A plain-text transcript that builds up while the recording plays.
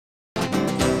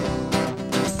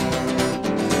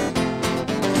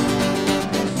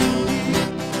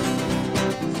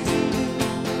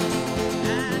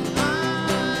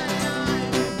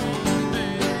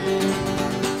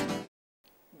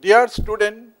Dear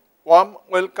student, warm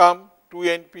welcome to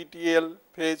NPTEL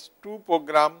Phase 2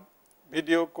 program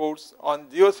video course on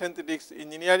Geosynthetics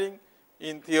Engineering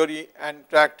in Theory and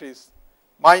Practice.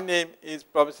 My name is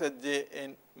Professor J.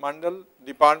 N. Mandal,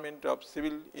 Department of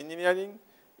Civil Engineering,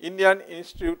 Indian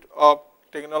Institute of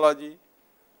Technology,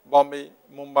 Bombay,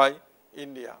 Mumbai,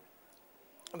 India.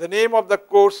 The name of the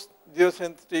course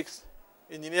Geosynthetics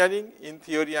Engineering in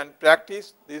Theory and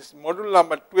Practice. This is module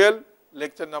number 12,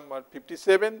 lecture number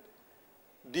 57,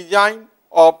 design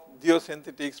of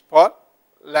geosynthetics for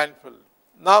landfill.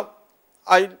 Now,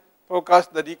 I will focus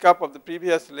the recap of the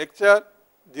previous lecture.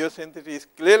 Geosynthetic is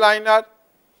clay liner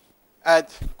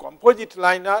as composite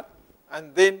liner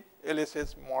and then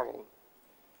LSS model.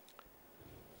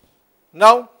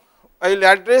 Now, I will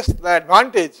address the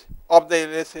advantage of the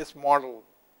LSS model.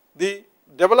 The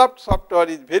developed software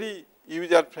is very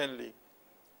user friendly.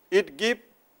 It gives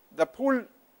the full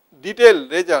detailed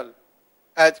result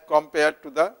as compared to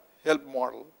the help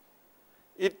model.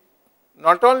 It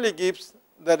not only gives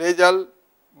the result,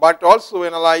 but also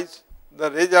analyze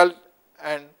the result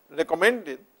and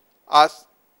recommended us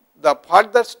the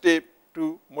further step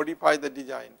to modify the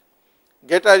design.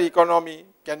 Greater economy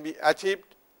can be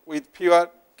achieved with fewer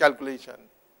calculation.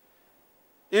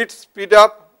 It speed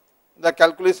up the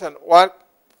calculation work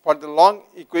for the long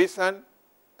equation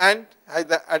and has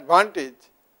the advantage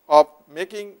of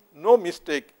making no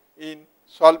mistake in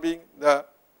solving the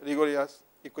rigorous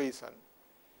equation.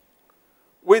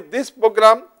 With this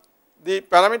program, the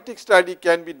parametric study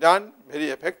can be done very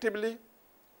effectively.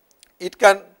 It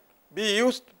can be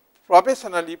used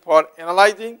professionally for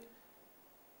analyzing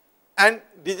and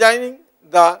designing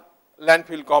the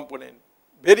landfill component.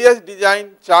 Various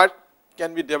design charts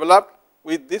can be developed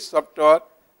with this software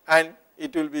and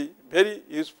it will be very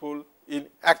useful in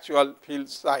actual field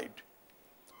site.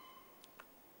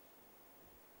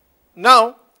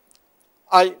 Now,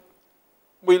 I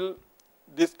will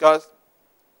discuss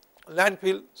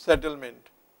landfill settlement.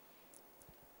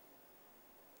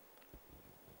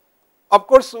 Of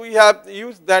course, we have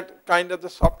used that kind of the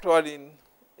software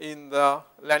in the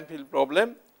landfill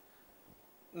problem.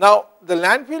 Now, the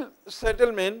landfill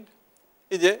settlement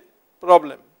is a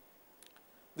problem.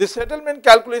 The settlement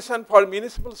calculation for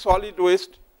municipal solid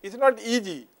waste is not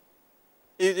easy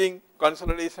using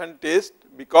consolidation test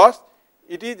because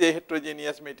it is a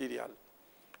heterogeneous material.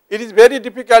 It is very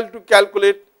difficult to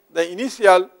calculate the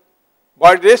initial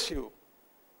void ratio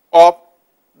of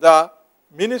the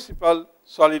municipal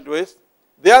solid waste.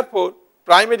 Therefore,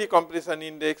 primary compression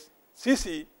index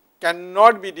CC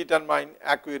cannot be determined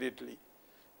accurately.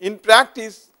 In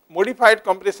practice, modified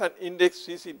compression index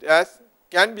CC dash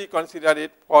can be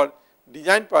considered for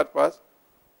design purpose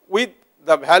with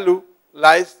the value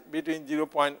lies between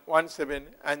 0.17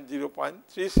 and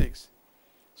 0.36.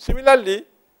 Similarly,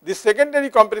 the secondary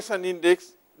compression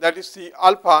index, that is C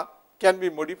alpha, can be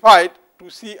modified to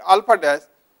C alpha dash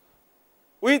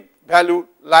with value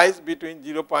lies between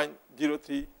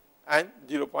 0.03 and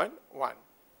 0.1.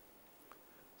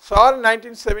 Saar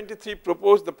 1973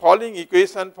 proposed the following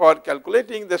equation for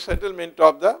calculating the settlement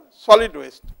of the solid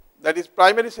waste. That is,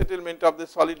 primary settlement of the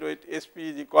solid waste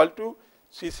SP is equal to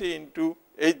Cc into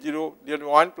H0 divided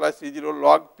by 1 plus E0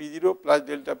 log P0 plus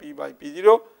delta P by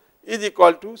P0 is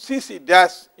equal to Cc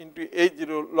dash into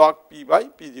H0 log P by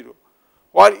P0.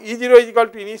 For E0 is equal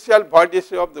to initial void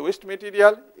ratio of the waste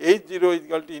material, H0 is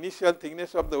equal to initial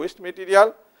thickness of the waste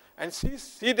material, and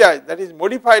C dash, that is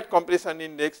modified compression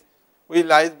index, which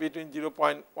lies between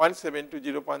 0.17 to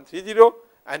 0.30,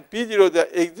 and P0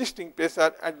 the existing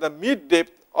pressure at the mid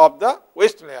depth of the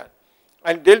waste layer,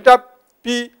 and delta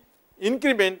P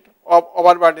increment of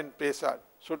overburden pressure.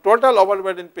 So, total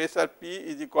overburden pressure P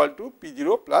is equal to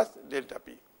P0 plus delta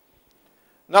P.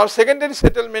 Now, secondary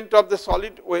settlement of the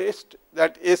solid waste,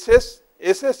 that SS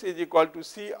is equal to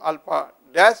C alpha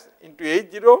dash into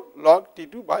H0 log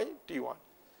T2 by T1.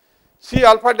 C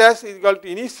alpha dash is equal to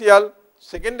initial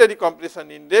secondary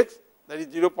compression index, that is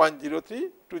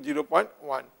 0.03 to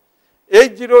 0.1.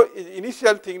 H0 is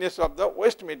initial thickness of the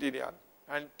waste material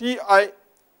and Ti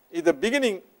is the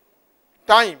beginning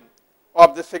time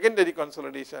of the secondary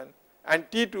consolidation and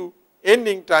T2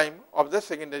 ending time of the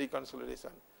secondary consolidation.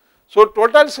 So,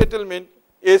 total settlement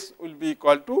S will be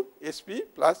equal to SP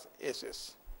plus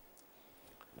SS.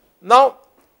 Now,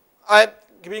 I am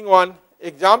giving one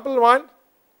example one.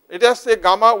 Let us say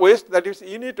gamma waste, that is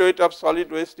unit weight of solid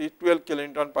waste is 12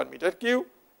 kilonewton per meter cube.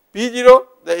 P0,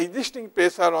 the existing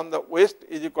pressure on the waste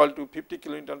is equal to 50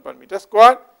 kilonewton per meter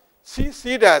square.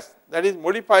 C dash, that is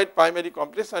modified primary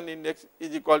compression index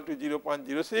is equal to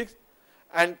 0.06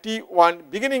 and T1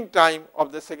 beginning time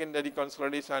of the secondary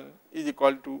consolidation is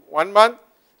equal to 1 month.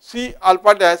 C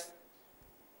alpha dash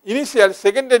initial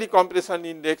secondary compression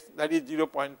index, that is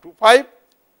 0.25.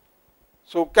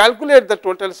 So, calculate the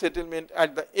total settlement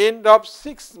at the end of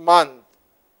 6 months,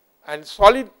 and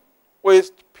solid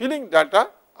waste filling data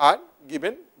are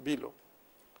given below.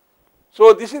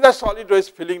 So, this is the solid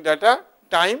waste filling data,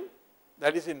 time,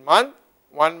 that is in month,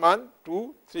 1 month,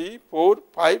 2, 3, 4,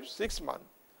 5, 6 months.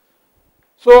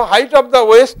 So, height of the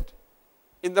waste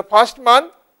in the first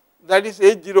month, that is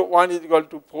H01 is equal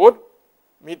to 4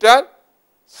 meter,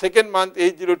 second month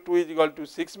H02 is equal to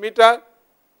 6 meter,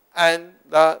 and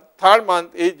the third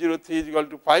month H03 is equal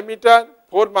to 5 meter,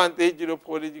 fourth month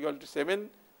H04 is equal to 7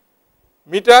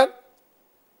 meter,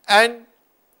 and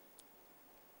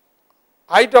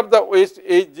height of the waste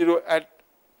H0 at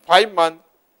 5 months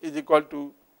is equal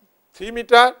to 3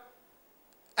 meter,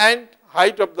 and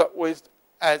height of the waste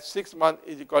at 6 months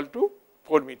is equal to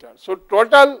 4 meter. So,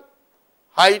 total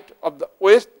height of the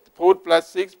waste 4 plus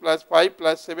 6 plus 5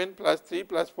 plus 7 plus 3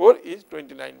 plus 4 is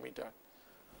 29 meter.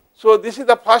 So, this is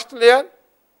the first layer,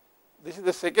 this is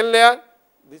the second layer,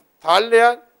 this third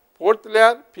layer, fourth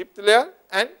layer, fifth layer,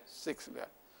 and sixth layer.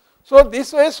 So,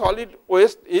 this way solid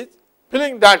waste is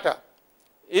filling data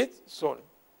is shown.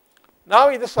 Now,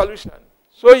 is the solution.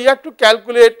 So, you have to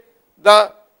calculate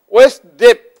the waste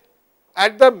depth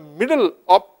at the middle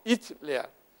of each layer.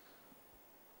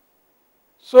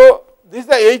 So, this is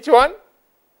the H1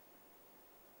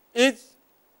 is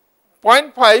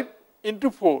 0.5 into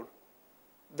 4,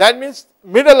 that means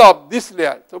middle of this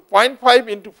layer. So, 0.5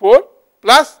 into 4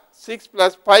 plus 6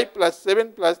 plus 5 plus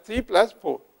 7 plus 3 plus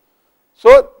 4.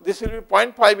 So, this will be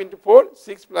 0.5 into 4,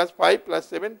 6 plus 5 plus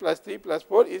 7 plus 3 plus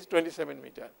 4 is 27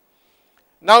 meter.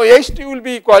 Now, H2 will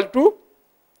be equal to,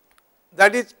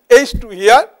 that is H2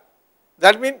 here,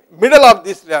 that means middle of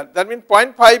this layer, that means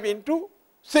 0.5 into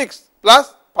 6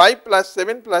 plus 5 plus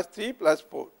 7 plus 3 plus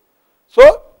 4.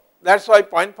 So, that is why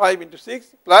 0.5 into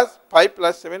 6 plus 5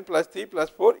 plus 7 plus 3 plus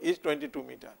 4 is 22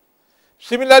 meter.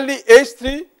 Similarly,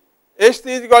 H3 is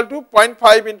equal to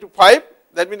 0.5 into 5,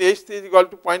 that means H3 is equal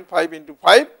to 0.5 into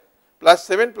 5 plus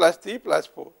 7 plus 3 plus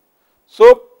 4.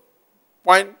 So,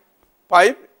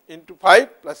 0.5 into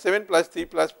 5 plus 7 plus 3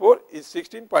 plus 4 is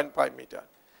 16.5 meter.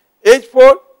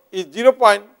 H4 is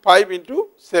 0.5 into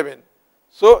 7.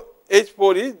 So,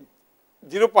 H4 is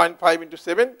 0.5 into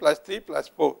 7 plus 3 plus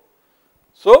 4.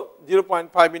 So,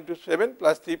 0.5 into 7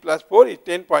 plus 3 plus 4 is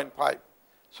 10.5.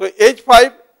 So,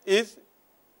 H5 is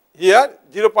here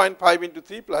 0.5 into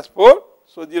 3 plus 4.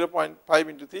 So, 0.5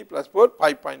 into 3 plus 4,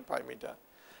 5.5 meter.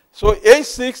 So,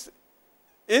 H6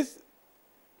 is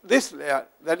this layer,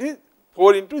 that is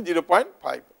 4 into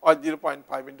 0.5 or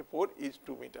 0.5 into 4 is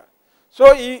 2 meter.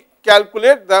 So, you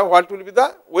calculate the what will be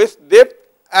the waste depth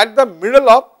at the middle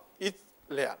of each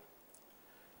layer.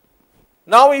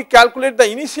 Now, we calculate the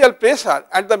initial pressure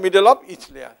at the middle of each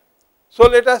layer. So,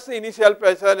 let us say initial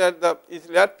pressure at the each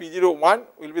layer P01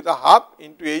 will be the half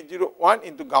into H01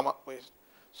 into gamma waste.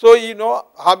 So, you know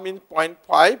half means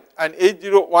 0.5 and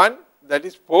H01 that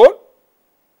is 4.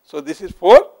 So, this is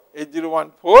 4,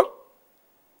 H01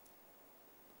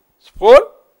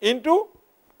 4 into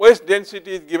waste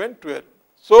density is given 12.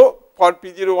 So, for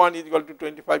P01 is equal to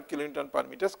 25 kilonewton per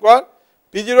meter square,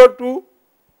 P02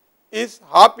 is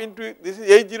half into, this is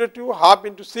H02 half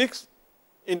into 6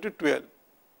 into 12,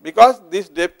 because this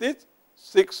depth is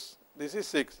 6, this is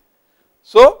 6.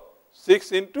 So,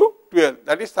 6 into 12,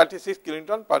 that is 36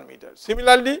 kilonewton per meter.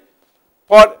 Similarly,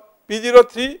 for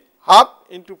P03 half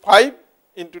into 5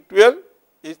 into 12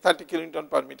 is 30 kilonewton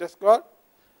per meter square,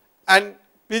 and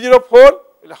P04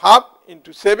 will half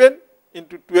into 7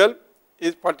 into 12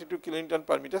 is 42 kilonewton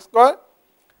per meter square,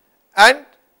 and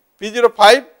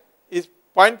P05 is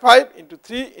 0.5 into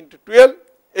 3 into 12,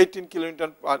 18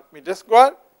 kilonewton per meter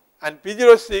square, and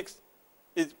P06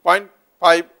 is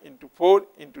 0.5 into 4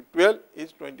 into 12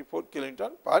 is 24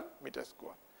 kilonewton per meter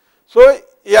square. So,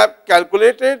 we have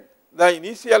calculated the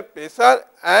initial pressure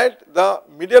at the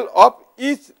middle of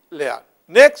each layer.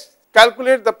 Next,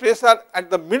 calculate the pressure at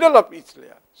the middle of each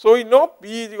layer. So, we know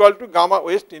P is equal to gamma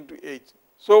waste into H.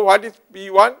 So, what is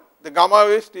P1? The gamma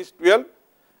waste is 12,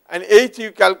 and H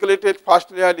you calculated first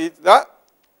layer is the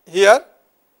here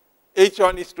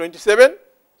H1 is 27.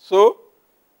 So,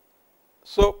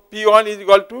 P1 is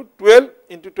equal to 12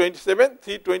 into 27,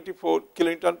 324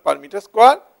 kilonewton per meter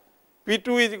square.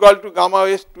 P2 is equal to gamma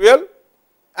waste 12,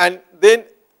 and then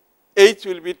H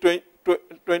will be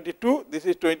 22, this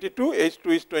is 22, H2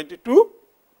 is 22.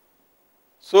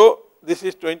 So, this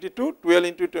is 22, 12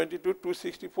 into 22,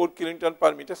 264 kilonewton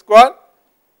per meter square.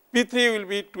 P3 will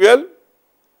be 12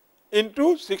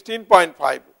 into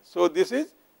 16.5. So, this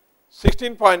is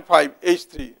 16.5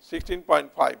 H3,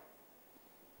 16.5.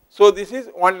 So, this is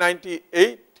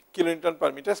 198 kilonewton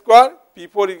per meter square.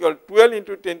 P4 is equal to 12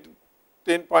 into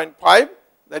 10.5,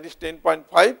 that is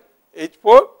 10.5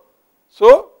 H4.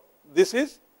 So, this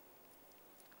is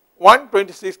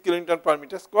 126 kilonewton per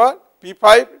meter square.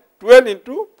 P5 12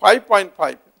 into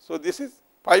 5.5. So, this is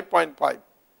 5.5.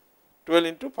 12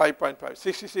 into 5.5,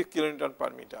 66 kilonewton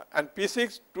per meter, and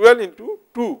P6 12 into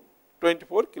 2,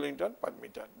 24 kilonewton per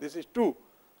meter. This is 2,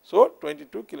 so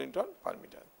 22 kilonewton per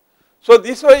meter. So,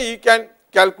 this way you can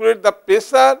calculate the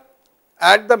pressure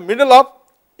at the middle of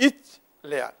each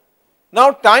layer.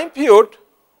 Now, time period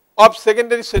of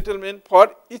secondary settlement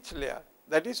for each layer,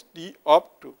 that is T of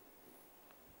 2.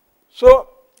 So,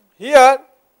 here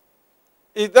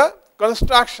is the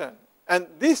construction and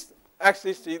this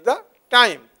axis is the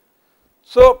time.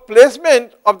 So,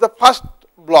 placement of the first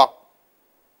block,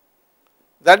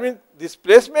 that means this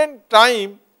placement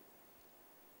time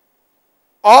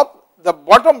of the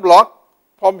bottom block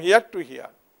from here to here,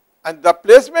 and the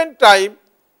placement time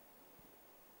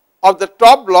of the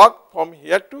top block from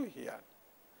here to here,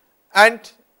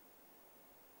 and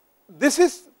this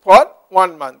is for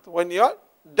 1 month when you are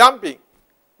dumping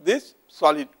this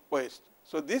solid waste.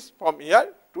 So, this from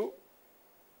here to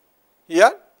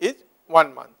here is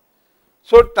 1 month.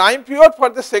 So, time period for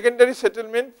the secondary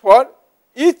settlement for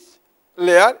each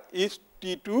layer is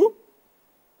T2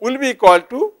 will be equal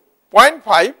to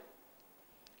 0.5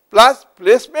 plus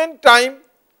placement time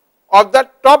of the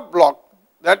top block,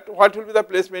 that what will be the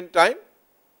placement time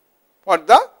for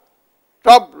the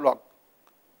top block,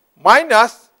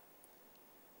 minus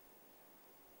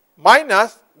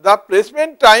the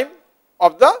placement time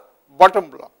of the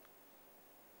bottom block.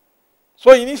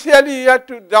 So, initially you have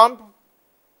to dump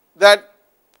that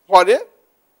for a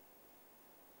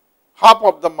half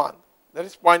of the month, that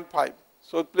is 0.5.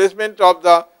 So, placement of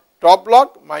the top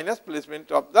block minus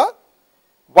placement of the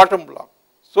bottom block.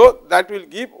 So, that will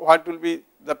give what will be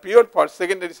the period for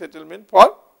secondary settlement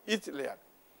for each layer.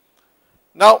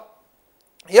 Now,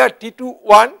 here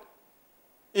T21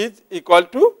 is equal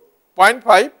to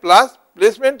 0.5 plus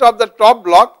placement of the top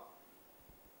block,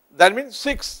 that means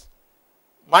 6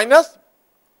 minus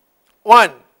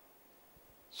 1.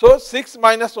 So, 6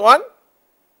 minus 1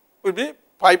 will be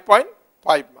 5.5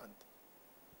 month.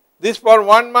 This for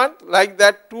 1 month, like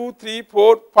that 2, 3,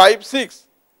 4, 5, 6.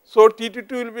 So,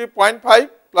 T22 will be 0.5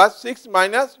 plus 6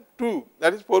 minus 2,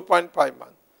 that is 4.5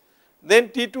 month. Then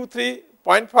T23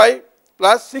 0.5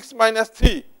 plus 6 minus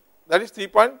 3, that is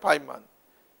 3.5 month.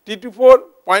 T24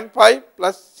 0.5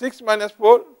 plus 6 minus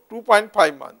 4,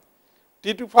 2.5 month.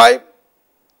 T25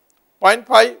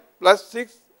 0.5 plus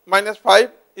 6 minus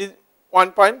 5 is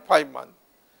 1.5 month.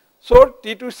 So,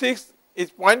 T26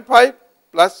 is 0.5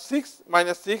 plus 6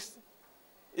 minus 6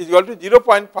 is equal to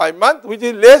 0.5 month, which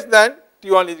is less than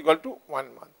T1 is equal to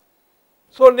 1 month.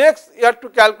 So, next you have to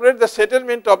calculate the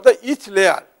settlement of the each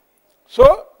layer.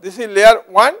 So, this is layer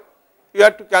 1, you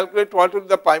have to calculate what will be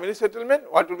the primary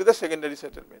settlement, what will be the secondary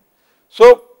settlement.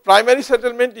 So, primary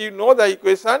settlement, you know the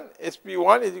equation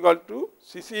SP1 is equal to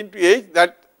Cc into H,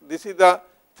 that this is the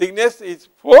thickness is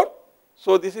 4.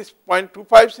 So, this is 0.25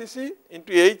 Cc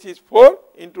into H is 4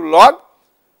 into log,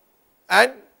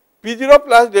 and P0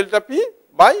 plus delta P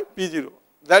by P0.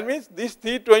 That means, this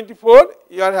 324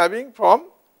 you are having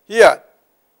from here,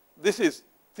 this is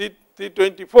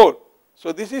 324.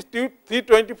 So, this is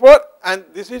 324 and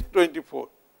this is 24,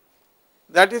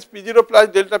 that is P0 plus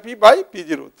delta P by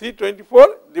P0,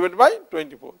 324 divided by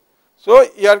 24. So,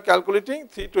 you are calculating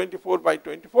 324 by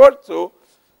 24. So,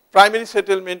 primary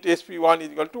settlement SP1 is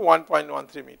equal to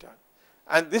 1.13 meter,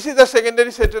 and this is the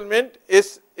secondary settlement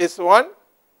S1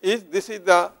 is, this is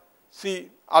the C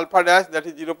alpha dash, that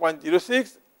is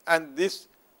 0.06, and this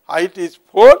height is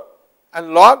 4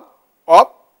 and log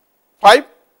of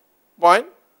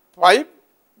 5.5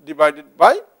 divided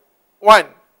by 1.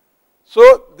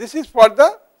 So, this is for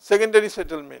the secondary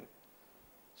settlement.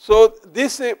 So,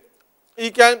 this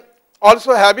you can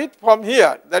also have it from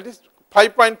here, that is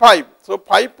 5.5. So,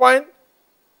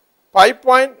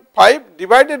 5.5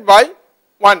 divided by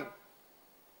 1,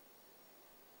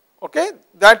 okay,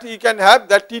 that you can have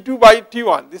that T2 by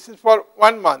T1. This is for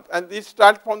 1 month and this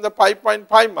starts from the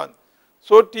 5.5 month.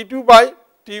 So, T2 by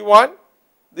T1,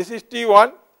 this is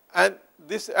T1 and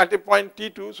this at a point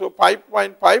T2. So,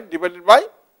 5.5 divided by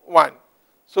 1.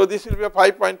 So, this will be a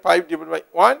 5.5 divided by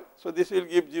 1. So, this will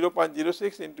give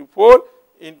 0.06 into 4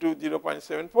 into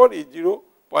 0.74 is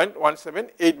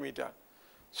 0.178 meter.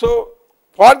 So,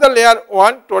 for the layer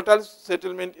 1, total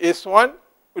settlement S1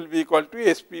 will be equal to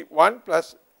SP1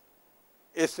 plus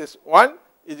SS1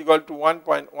 is equal to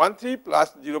 1.13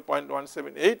 plus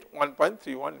 0.178,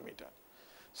 1.31 meter.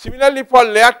 Similarly, for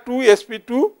layer 2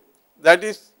 SP2, that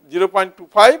is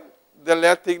 0.25, the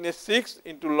layer thickness 6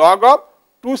 into log of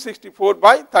 264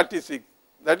 by 36,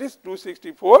 that is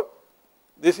 264,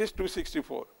 this is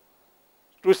 264,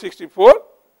 264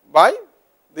 by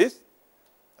this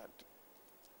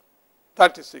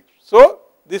 36. So,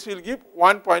 this will give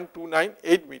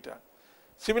 1.298 meter.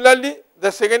 Similarly,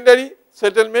 the secondary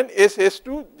settlement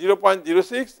SS2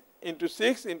 0.06 into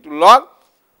 6 into log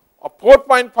of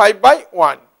 4.5 by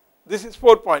 1. This is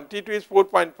 4 point, T2 is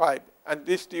 4.5 and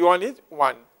this T1 is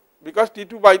 1 because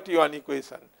T2 by T1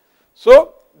 equation.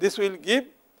 So, this will give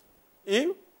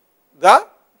you the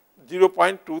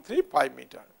 0.235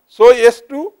 meter. So,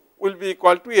 S2 will be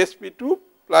equal to SP2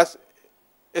 plus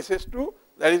SS2,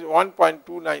 that is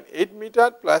 1.298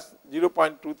 meter plus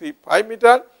 0.235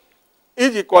 meter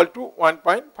is equal to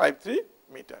 1.53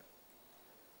 meter.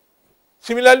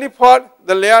 Similarly, for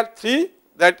the layer 3,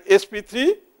 that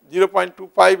SP3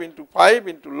 0.25 into 5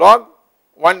 into log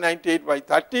 198 by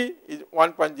 30 is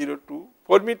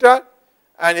 1.024 meter,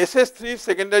 and SS3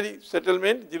 secondary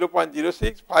settlement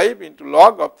 0.065 into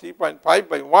log of 3.5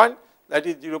 by 1, that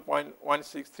is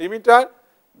 0.163 meter.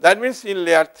 That means in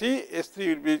layer 3,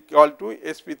 S3 will be equal to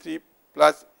SP3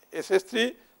 plus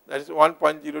SS3, that is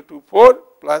 1.024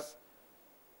 plus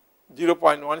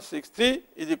 0.163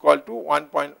 is equal to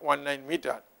 1.19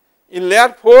 meter. In layer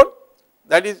 4,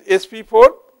 that is SP4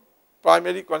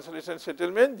 primary consolidation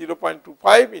settlement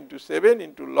 0.25 into 7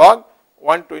 into log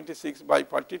 126 by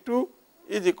 42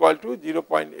 is equal to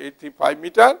 0.835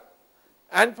 meter.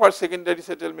 And for secondary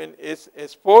settlement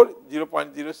SS4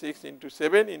 0.06 into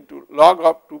 7 into log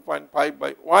of 2.5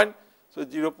 by 1, so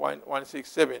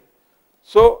 0.167.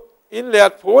 So, in layer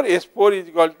 4, S4 is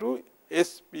equal to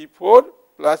SP4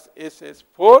 plus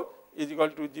SS4 is equal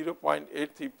to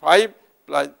 0.835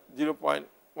 plus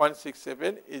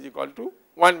 0.167 is equal to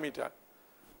 1 meter.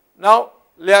 Now,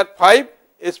 layer 5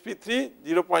 SP3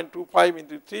 0.25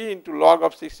 into 3 into log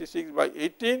of 66 by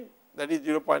 18, that is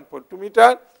 0.42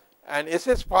 meter, and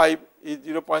SS5 is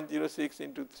 0.06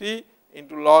 into 3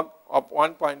 into log of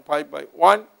 1.5 by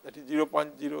 1, that is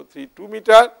 0.032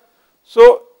 meter.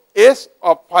 So, S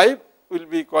of 5 will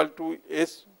be equal to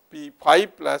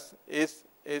SP5 plus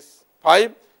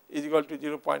SS5 is equal to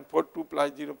 0.42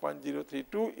 plus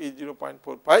 0.032 is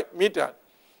 0.45 meter.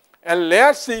 And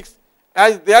layer 6,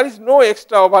 as there is no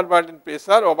extra overburden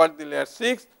pressure over the layer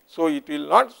 6, so it will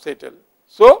not settle.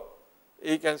 So,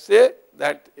 you can say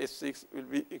that S6 will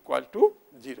be equal to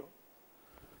 0.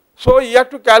 So, you have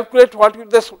to calculate what will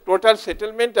be the total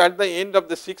settlement at the end of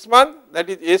the 6 months, that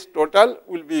is S total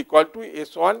will be equal to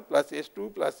S1 plus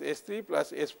S2 plus S3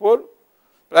 plus S4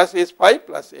 plus S5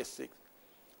 plus S6.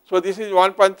 So, this is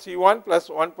 1.31 plus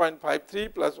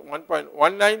 1.53 plus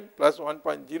 1.19 plus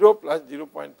 1.0 plus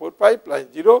 0.45 plus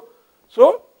 0.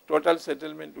 So, total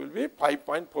settlement will be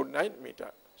 5.49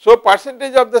 meter. So,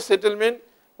 percentage of the settlement,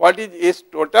 what is S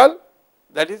total,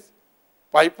 that is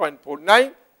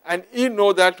 5.49, and you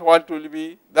know that what will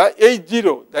be the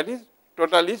H0, that is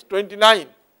total is 29.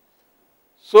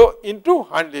 So, into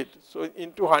 100. So,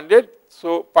 into 100,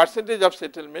 so percentage of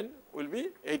settlement will be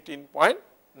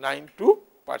 18.92%.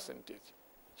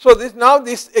 So,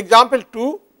 this example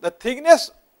 2, the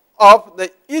thickness of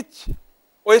the each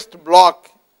waste block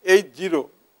H0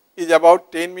 is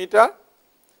about 10 meter,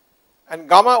 and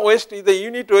gamma waste is the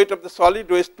unit weight of the solid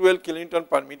waste 12 kilonewton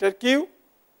per meter cube.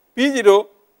 P0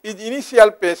 is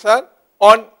initial pressure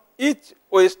on each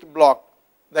waste block,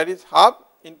 that is half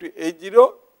into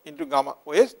H0 into gamma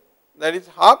waste, that is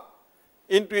half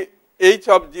into H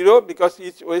of 0 because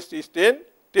each waste is 10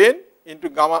 into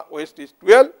gamma waste is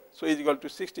 12, so is equal to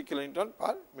 60 kilonewton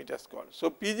per meter square.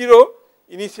 So, P0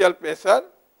 initial pressure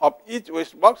of each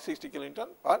waste block 60 kilonewton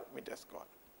per meter square.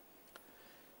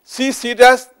 C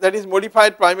dash, that is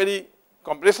modified primary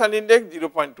compression index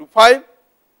 0.25,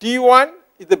 T1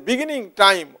 is the beginning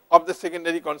time of the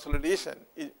secondary consolidation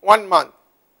is 1 month,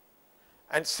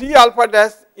 and C alpha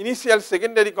dash initial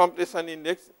secondary compression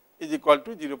index is equal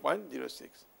to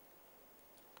 0.06.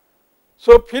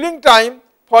 So, filling time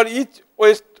for each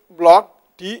waste block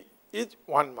T is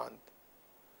 1 month.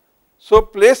 So,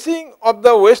 placing of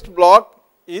the waste block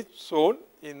is shown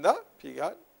in the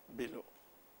figure below.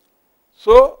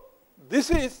 So, this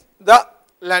is the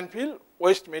landfill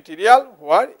waste material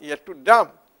where you have to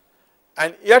dump,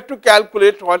 and you have to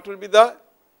calculate what will be the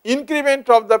increment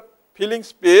of the filling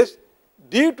space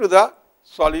due to the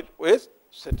solid waste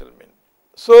settlement.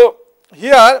 So,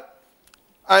 here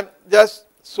I am just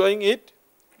showing it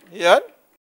here.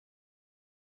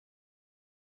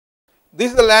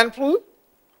 This is the landfill,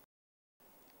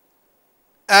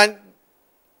 and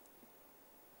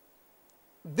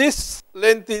this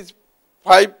length is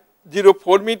 5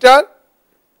 504 meter,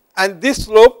 and this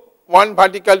slope 1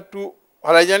 vertical 2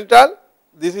 horizontal,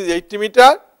 this is 80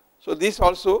 meter. So, this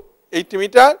also 80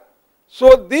 meter.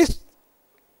 So, this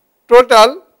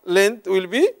total length will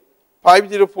be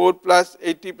 504 plus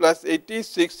 80 plus 80,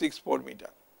 664 meter.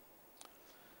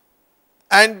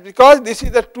 And because this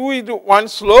is the 2 into 1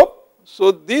 slope,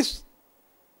 so this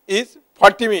is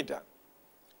 40 meter.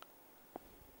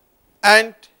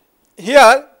 And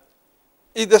here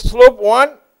is the slope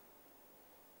 1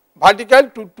 vertical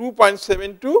to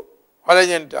 2.72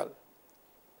 horizontal.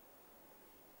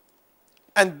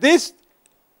 And this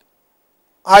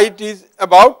height is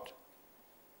about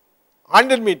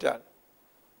 100 meter.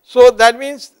 So, that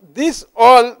means this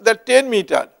all the 10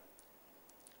 meter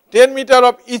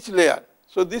of each layer.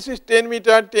 So, this is 10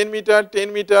 meter, 10 meter,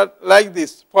 10 meter like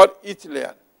this for each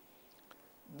layer.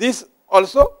 This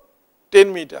also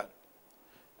 10 meter.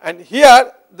 And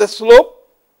here the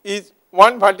slope is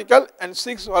 1 vertical and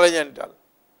 6 horizontal.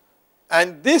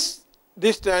 And this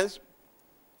distance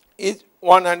is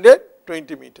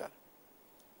 120 meter.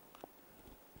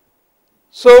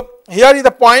 So, here is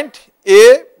the point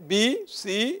A, B,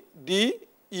 C, D,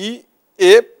 E,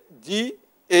 F, G,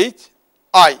 H,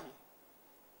 I.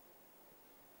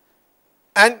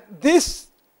 And this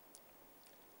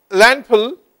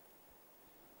landfill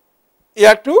you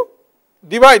have to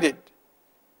divide it,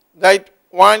 right?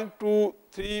 1, 2,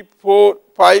 3, 4,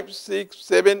 5, 6,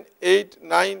 7, 8,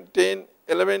 9, 10,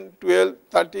 11, 12,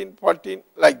 13, 14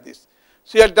 like this.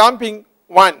 So, you are dumping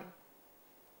 1,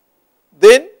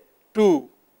 then 2,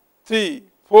 3,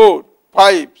 4,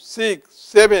 5, 6,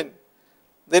 7,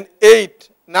 then 8,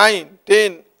 9,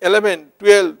 10, 11,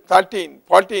 12, 13,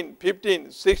 14,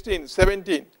 15, 16,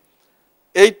 17,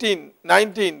 18,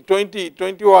 19, 20,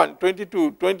 21,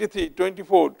 22, 23,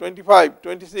 24, 25,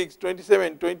 26,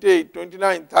 27, 28,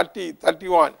 29, 30,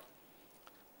 31,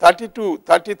 32,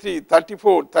 33,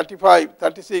 34, 35,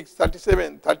 36,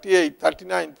 37, 38,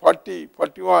 39, 40,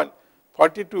 41,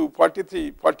 42,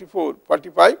 43, 44,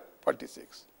 45,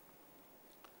 46.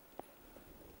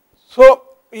 So,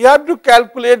 you have to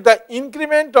calculate the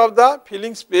increment of the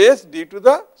filling space due to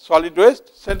the solid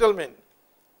waste settlement.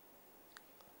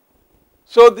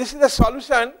 So, this is the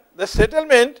solution. The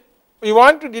settlement, we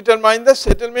want to determine the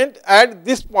settlement at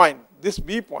this point, this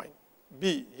B point,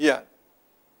 B here.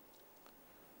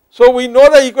 So, we know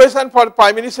the equation for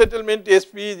primary settlement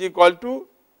SP is equal to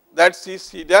that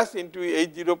C dash into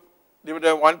H0 divided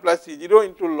by 1 plus C0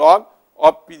 into log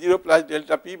of P0 plus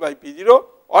delta P by P0,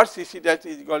 or CC dash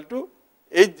is equal to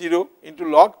H0 into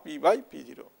log P by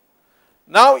P0.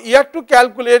 Now, you have to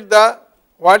calculate the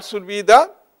what should be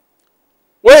the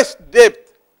waste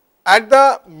depth at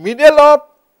the middle of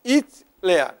each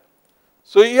layer.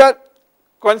 So, you are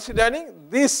considering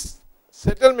this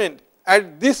settlement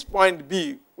at this point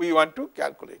B we want to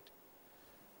calculate.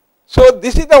 So,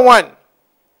 this is the one.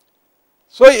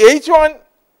 So, H1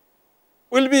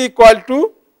 will be equal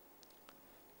to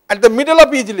at the middle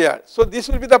of each layer. So, this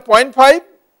will be the 0.5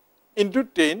 into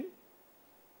 10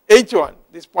 H1,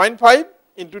 this 0.5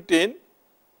 into 10,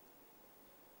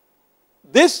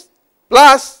 this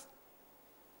plus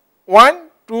 1,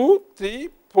 2, 3,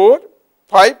 4,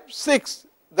 5, 6.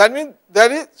 That means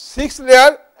there is 6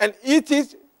 layer and each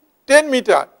is 10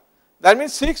 meter. That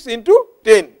means 6 into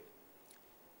 10.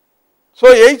 So,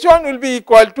 H1 will be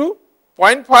equal to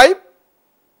 0.5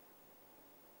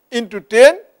 into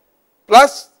 10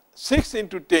 plus 6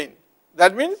 into 10.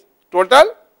 That means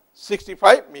total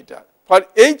 65 meter. For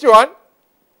H1,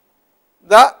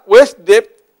 the waste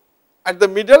depth at the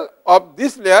middle of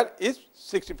this layer is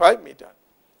 65 meter.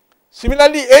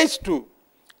 Similarly, H2.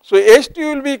 So,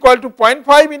 H2 will be equal to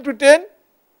 0.5 into 10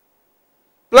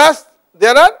 plus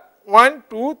there are 1,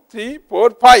 2, 3, 4,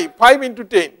 5, 5 into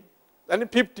 10, that is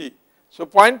 50. So,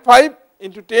 0.5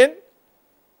 into 10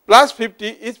 plus 50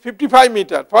 is 55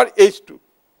 meter for H2.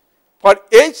 For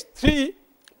H3,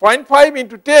 0.5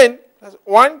 into 10 plus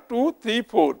 1, 2, 3,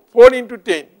 4, 4 into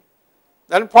 10,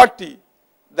 then 40,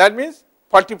 that means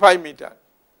 45 meter.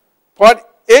 For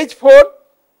H4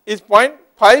 is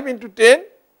 0.5 into 10,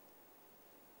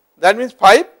 that means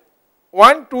 5,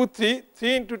 1, 2, 3,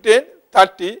 3 into 10,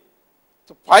 30.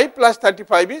 So, 5 plus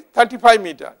 35 is 35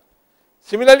 meter.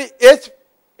 Similarly,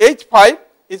 H5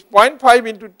 is 0.5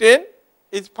 into 10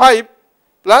 is 5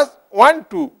 plus 1,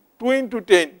 2, 2 into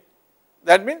 10,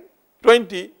 that means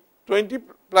 20, 20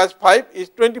 plus 5 is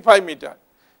 25 meter.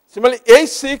 Similarly,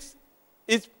 H6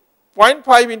 is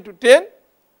 0.5 into 10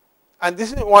 and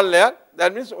this is one layer,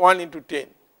 that means 1 into 10.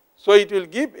 So, it will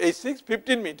give H6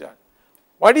 15 meter.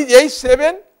 What is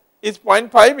H7 is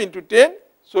 0.5 into 10,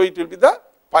 so it will be the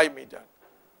 5 meter.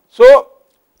 So,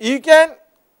 you can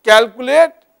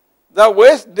calculate the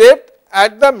waste depth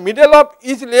at the middle of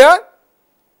each layer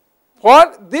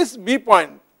for this B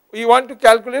point. We want to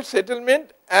calculate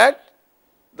settlement at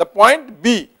the point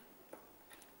B.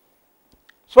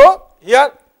 So,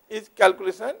 here is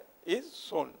calculation is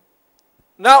shown.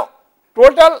 Now,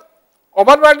 total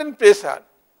overburden pressure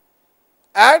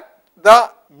at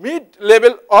the mid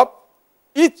level of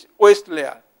each waste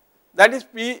layer, that is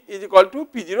P is equal to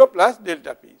P0 plus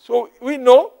delta P. So, we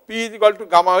know P is equal to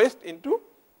gamma waste into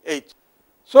H.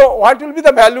 So, what will be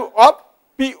the value of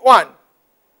P1?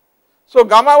 So,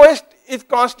 gamma waste is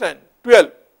constant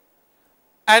 12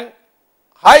 and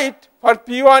height for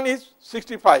P1 is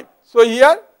 65. So,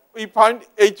 here we find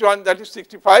H1, that is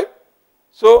 65.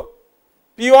 So,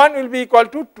 P1 will be equal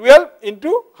to 12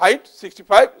 into height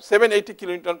 65, 780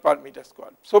 kilonewton per meter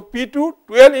square. So, P2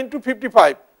 12 into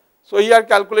 55. So, here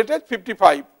calculated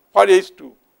 55 for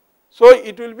H2. So,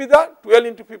 it will be the 12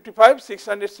 into 55,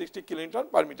 660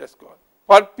 kilonewton per meter square.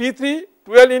 For P3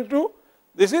 12 into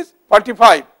this is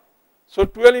 45. So,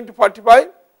 12 into 45,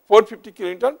 450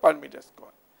 kilonewton per meter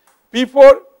square.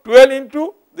 P4 12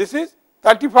 into this is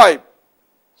 35.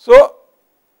 So,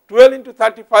 12 into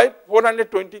 35,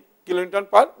 420 kilonewton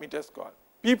per meter square.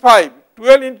 P5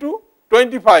 12 into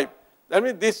 25, that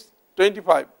means this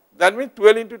 25, that means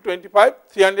 12 into 25,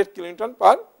 300 kilonewton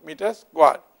per meter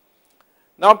square.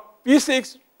 Now,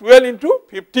 P6 12 into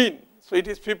 15, so it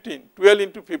is 15, 12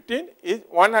 into 15 is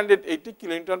 180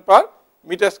 kilonewton per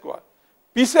meter square.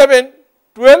 P7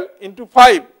 12 into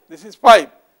 5, this is 5,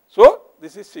 so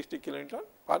this is 60 kilonewton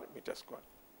per meter square.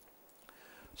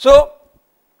 So,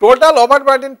 total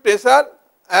overburden pressure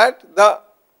at the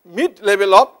mid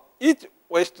level of each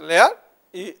waste layer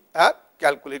we have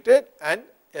calculated and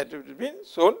it will be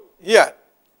shown here.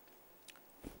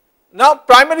 Now,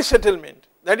 primary settlement,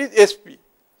 that is SP.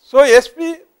 So,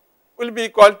 SP will be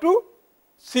equal to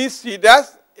CC dash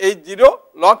H0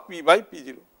 log P by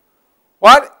P0.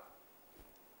 For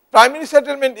primary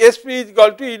settlement SP is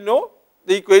equal to, you know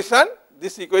the equation,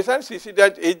 this equation CC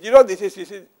dash H0, this is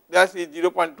CC dash is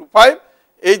 0.25,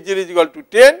 H0 is equal to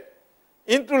 10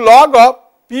 into log of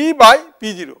P by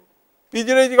P0.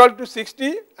 P0 is equal to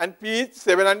 60 and P is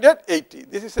 780.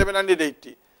 This is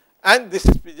 780 and this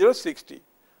is P0 60.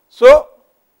 So,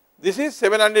 this is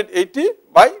 780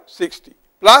 by 60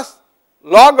 plus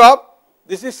log of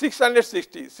this is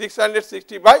 660,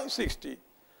 660 by 60.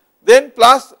 Then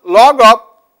plus log of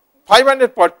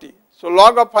 540. So,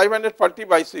 log of 540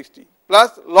 by 60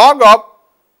 plus log of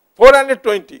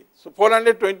 420. So,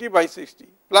 420 by 60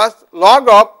 plus log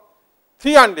of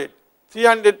 300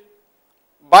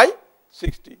 by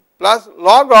 60 plus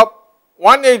log of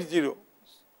 180.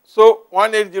 So,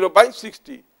 180 by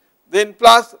 60, then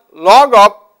plus log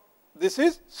of this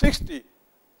is 60.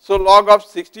 So, log of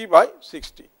 60 by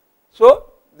 60.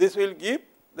 So, this will give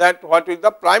that what is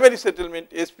the primary settlement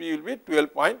SP will be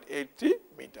 12.83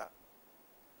 meter.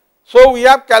 So, we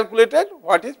have calculated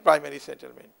what is primary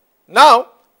settlement.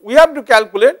 Now, we have to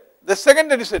calculate the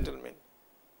secondary settlement.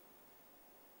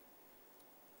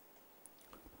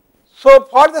 So,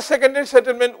 for the secondary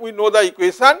settlement we know the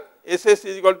equation SS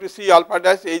is equal to C alpha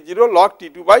dash H0 log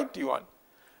T2 by T1.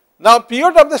 Now,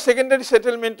 period of the secondary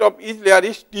settlement of each layer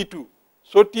is T2.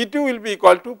 So, T2 will be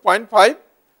equal to 0.5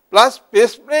 plus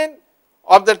placement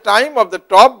of the time of the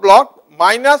top block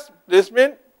minus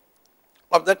placement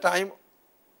of the time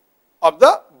of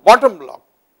the bottom block.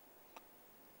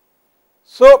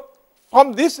 So,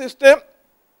 from this system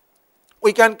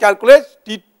we can calculate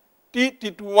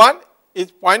T21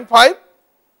 is 0.5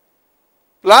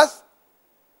 plus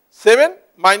 7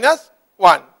 minus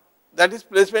 1, that is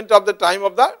placement of the time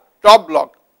of the top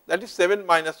block, that is 7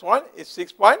 minus 1 is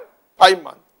 6.5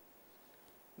 months.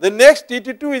 The next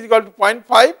T22 is equal to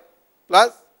 0.5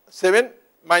 plus 7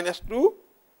 minus 2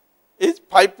 is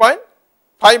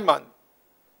 5.5 months.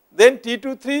 Then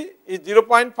T23 is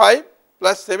 0.5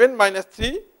 plus 7 minus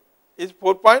 3 is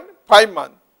 4.5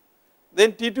 months.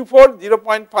 Then T24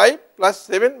 0.5 plus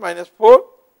 7 minus 4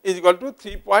 is equal to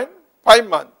 3.5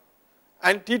 months.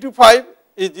 And T25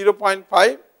 is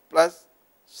 0.5 plus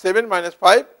 7 minus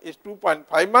 5 is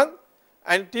 2.5 months.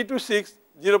 And T26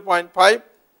 0.5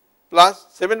 plus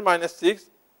 7 minus 6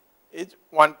 is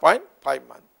 1.5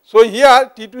 months. So,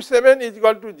 here T27 is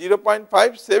equal to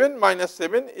 0.5, 7 minus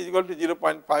 7 is equal to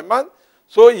 0.5 months.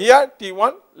 So, here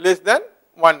T1 less than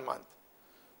 1 month.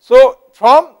 So,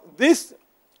 from this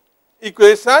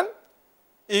equation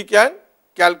you can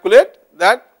calculate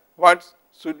that what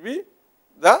should be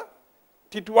the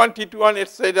T21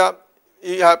 etc.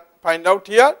 you have find out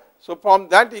here. So, from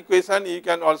that equation you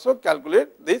can also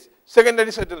calculate this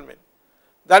secondary settlement.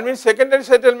 That means secondary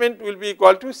settlement will be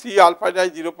equal to C alpha dash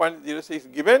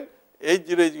 0.06 given,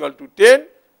 H0 is equal to 10.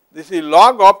 This is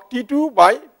log of T2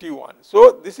 by T1.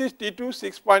 So, this is T2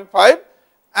 6.5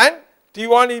 and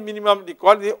T1 is minimum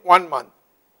required 1 month.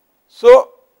 So,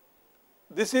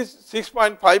 this is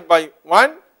 6.5 by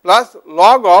 1 plus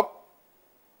log of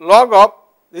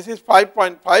this is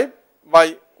 5.5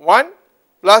 by 1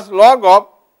 plus log of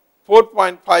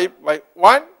 4.5 by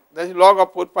 1, that is log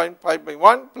of 4.5 by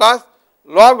 1 plus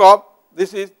log of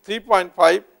this is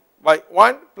 3.5 by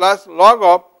 1 plus log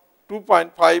of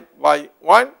 2.5 by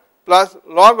 1 plus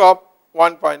log of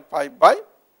 1.5 by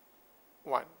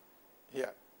 1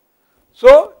 here.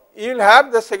 So, you will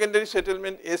have the secondary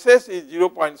settlement SS is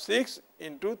 0.6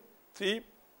 into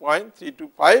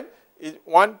 3.325 is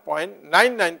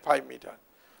 1.995 meter.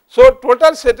 So,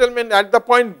 total settlement at the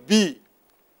point B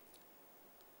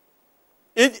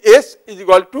is S is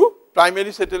equal to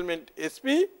primary settlement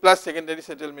SP plus secondary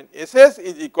settlement SS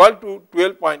is equal to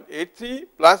 12.83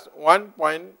 plus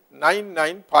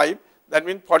 1.995, that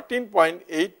means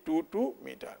 14.822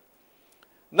 meter.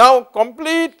 Now,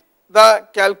 complete the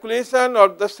calculation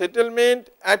of the settlement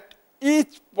at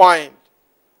each point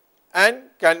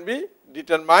and can be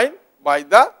determined by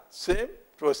the same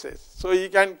process. So, you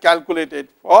can calculate it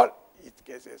for each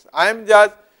cases. I am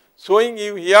just showing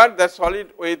you here the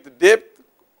solid waste depth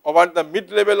over the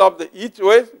mid level of the each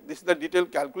waste. This is the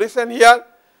detailed calculation here.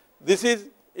 This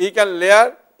is you can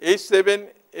layer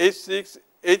H7, H6,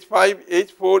 H5,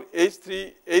 H4,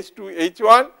 H3, H2,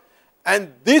 H1,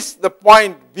 and this the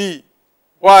point B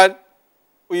where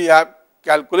we have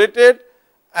calculated,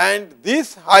 and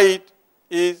this height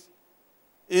is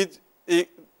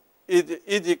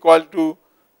equal to,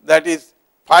 that is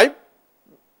 5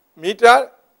 meter,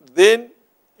 then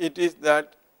it is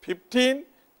that 15,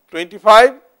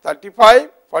 25,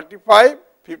 35, 45,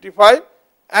 55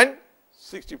 and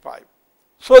 65.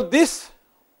 So, this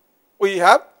we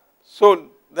have shown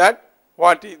that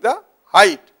what is the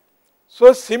height.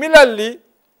 So, similarly,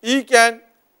 you can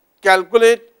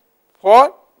calculate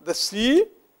for the C,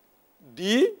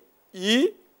 D, E,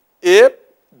 F,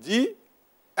 G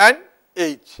and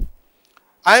H.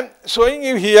 I am showing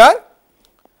you here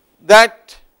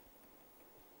that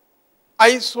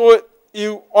I show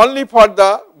you only for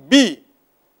the B,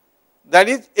 that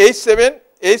is H7,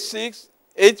 H6,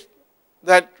 H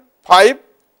that 5,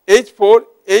 H4,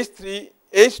 H3,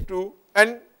 H2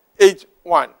 and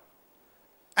H1,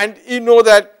 and you know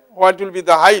that what will be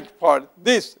the height for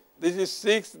this. This is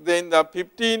 6, then the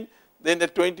 15, then the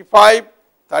 25,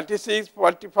 36,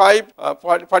 45,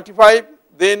 45,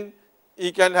 then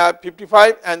you can have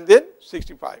 55 and then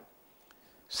 65.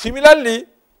 Similarly,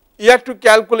 you have to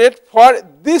calculate for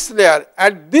this layer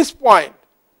at this point,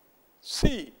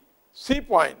 C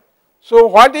point. So,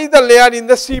 what is the layer in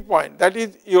the C point? That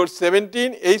is your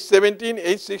 17, H17,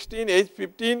 H16,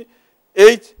 H15,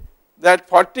 H that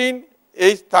 14,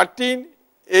 H13,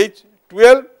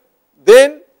 H12,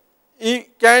 then you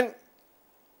can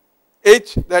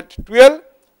H that 12,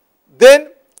 then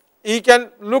you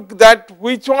can look that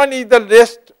which one is the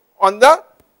rest on the,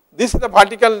 this is the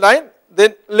vertical line,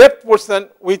 then left portion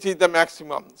which is the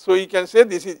maximum. So, you can say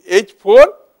this is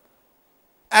H4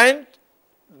 and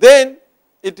then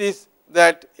it is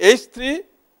that H3,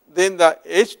 then the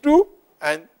H2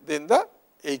 and then the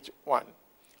H1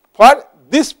 for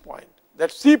this point,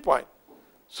 that C point.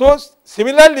 So,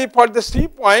 similarly for the C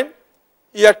point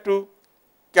you have to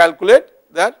calculate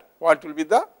that what will be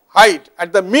the height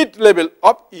at the mid level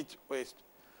of each waste.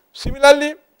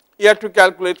 Similarly, you have to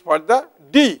calculate for the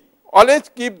D. Always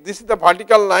keep this is the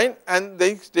vertical line and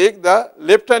then take the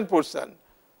left hand portion,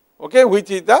 okay, which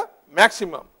is the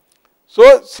maximum.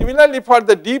 So, similarly for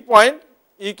the D point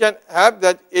you can have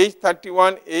that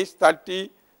H31, H30,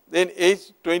 then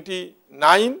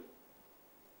H29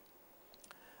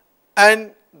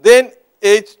 and then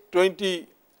H20,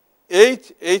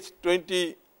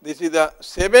 H20, this is the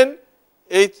 7,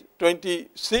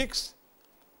 H26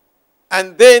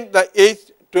 and then the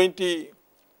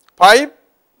H25,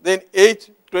 then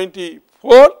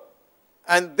H24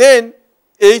 and then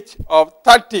H of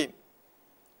 13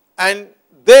 and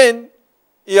then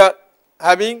you are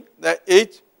having the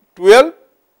H12,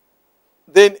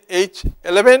 then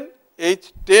H11,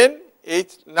 H10,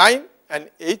 H9 and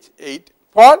H8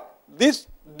 for this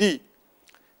D.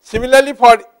 Similarly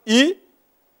for E,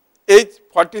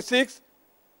 H46,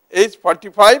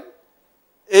 H45,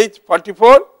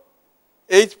 H44,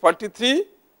 H43,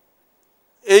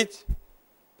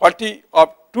 H40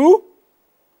 of 2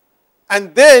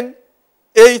 and then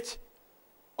H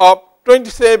of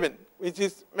 27, which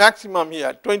is maximum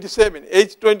here 27,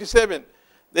 H27,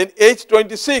 then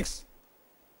H26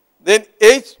 then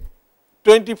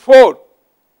H24,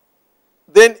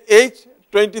 then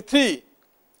H23,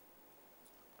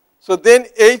 so then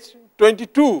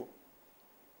H22,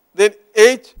 then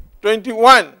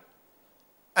H21,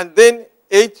 and then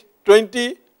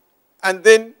H20, and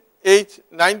then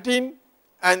H19,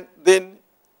 and then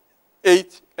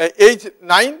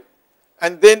H9,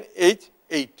 and then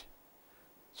H8.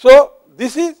 So,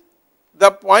 this is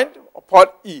the point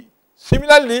for E.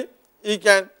 Similarly, you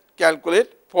can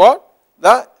calculate for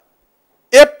the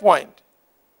F point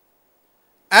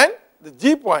and the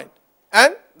G point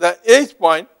and the H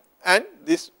point and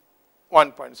this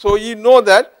one point. So, you know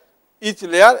that each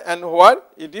layer and where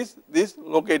it is this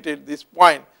located, this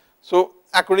point. So,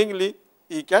 accordingly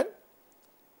you can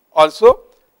also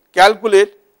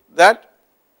calculate that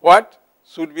what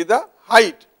should be the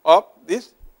height of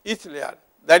this each layer,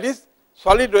 that is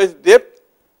solid waste depth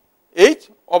H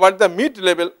over the mid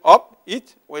level of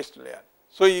each waste layer.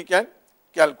 So, you can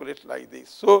calculate like this.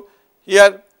 So,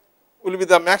 here will be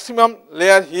the maximum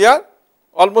layer here,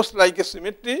 almost like a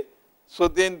symmetry. So,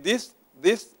 then this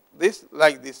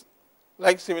like this,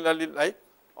 like similarly like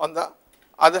on the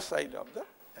other side of the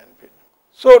landfill.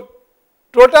 So,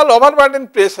 total overburden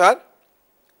pressure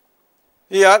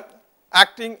here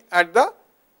acting at the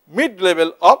mid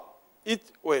level of each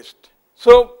waste.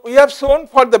 So, we have shown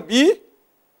for the B,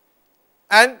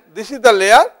 and this is the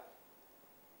layer,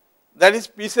 that is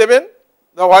P7,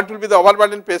 the what will be the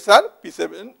overburden pressure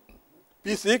P7,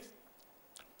 P6,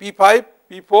 P5,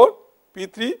 P4,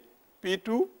 P3,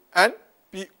 P2 and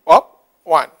P of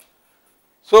 1.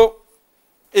 So,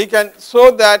 you can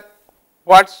show that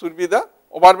what should be the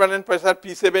overburden pressure.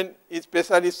 P7 is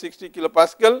pressure is 60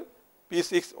 kilopascal,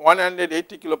 P6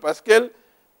 180 kilopascal,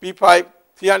 P5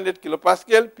 300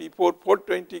 kilopascal, P4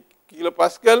 420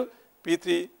 kilopascal,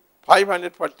 P3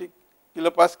 540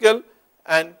 kilopascal,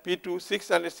 and P2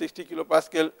 660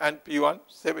 kilopascal, and P1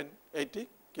 780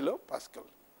 kilopascal.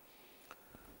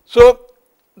 So,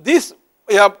 this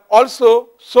we have also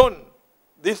shown,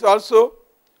 this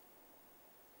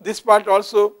part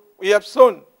also we have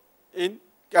shown in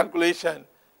calculation,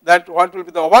 that what will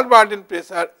be the overburden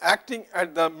pressure acting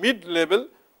at the mid level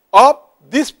of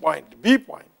this point, B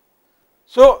point.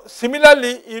 So,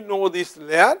 similarly, you know this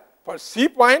layer for C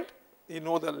point, you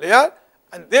know the layer,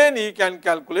 and then you can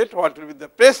calculate what will be the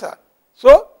pressure.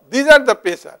 So, these are the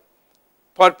pressure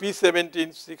for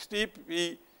P17 60,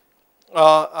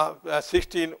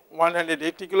 P16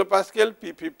 180 kilopascal,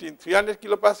 P15 300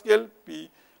 kilopascal,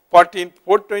 P14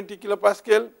 420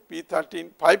 kilopascal,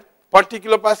 P13 540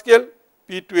 kilopascal,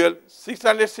 P12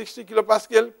 660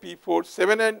 kilopascal, P4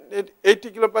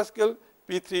 780 kilopascal,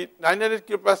 P3 900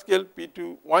 kilopascal,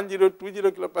 P2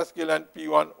 1020 kilopascal, and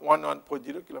P1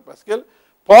 1140 kilopascal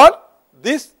for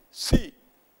this C.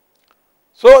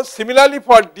 So, similarly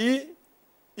for D,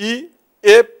 E,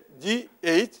 F, G,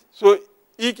 H, so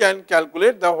E can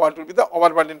calculate the what will be the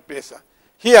overburden pressure.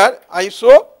 Here I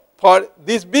show for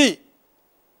this B,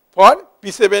 for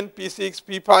P7, P6,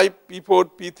 P5, P4,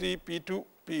 P3, P2,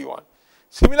 P1.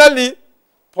 Similarly,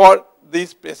 for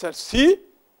this pressure C,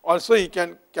 also you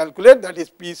can calculate, that is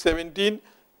P17,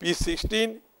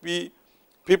 P16,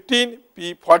 P15,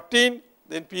 P14,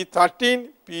 then P13,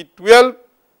 P12,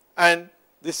 and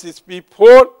this is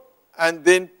P4, and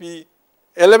then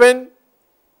P11,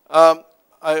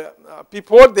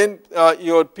 P4, then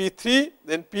your P3,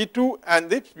 then P2, and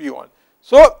the P1.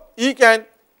 So, you can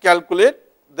calculate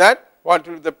that what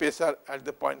will be the pressure at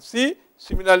the point C.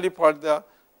 Similarly, for the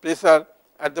pressure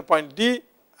at the point D,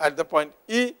 at the point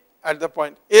E, at the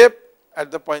point F,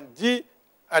 at the point G,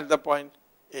 at the point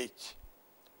H.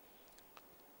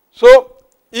 So,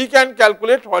 you can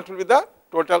calculate what will be the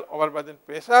total overburden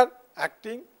pressure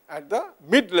acting at the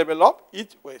mid level of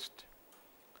each waste.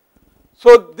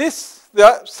 So, this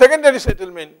the secondary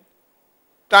settlement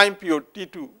time period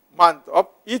T2 month of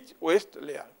each waste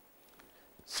layer.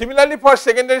 Similarly, for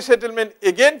secondary settlement,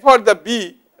 again for the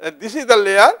B, this is the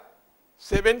layer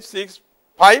 7, 6,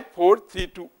 5, 4, 3,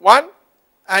 2, 1,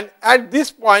 and at this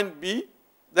point B,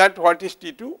 that what is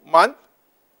T2 month,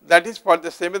 that is for the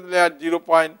 7th layer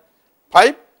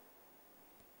 0.5,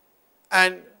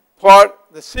 and for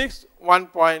the 6th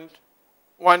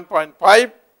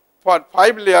 1.5, for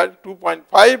 5 layer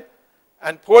 2.5,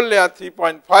 and 4 layer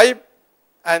 3.5,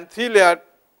 and 3 layer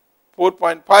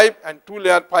 4.5, and 2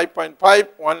 layer 5.5,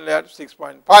 1 layer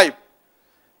 6.5.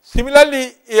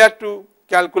 Similarly, you have to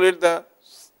calculate the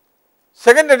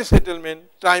secondary settlement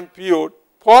time period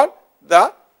for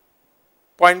the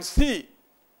point C,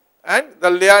 and the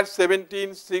layer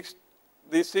 17, 6,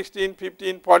 the 16,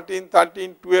 15, 14,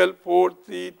 13, 12, 4,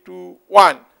 3, 2,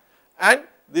 1, and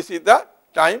this is the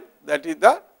time, that is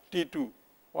the T2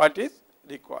 what is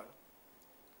required.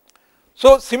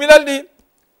 So, similarly,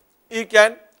 you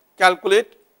can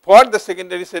calculate for the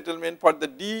secondary settlement for the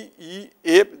D, E,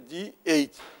 F, G,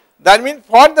 H. That means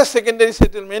for the secondary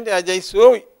settlement, as I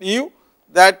show you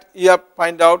that you have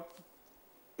find out,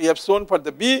 we have shown for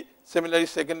the B, similarly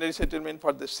secondary settlement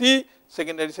for the C,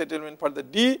 secondary settlement for the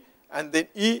D, and then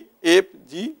E, F,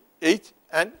 G, H,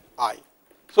 and I.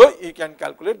 So, you can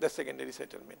calculate the secondary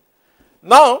settlement.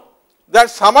 Now, the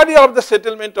summary of the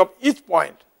settlement of each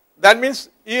point, that means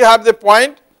you have the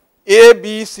point A,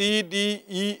 B, C, D,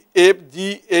 E, F,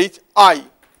 G, H, I.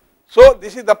 So,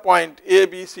 this is the point A,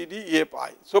 B, C, D, E, F,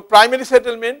 I. So, primary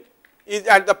settlement is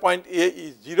at the point A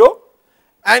is 0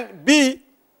 and B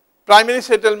primary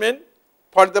settlement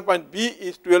for the point B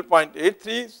is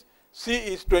 12.83, C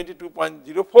is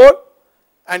 22.04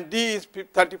 and D is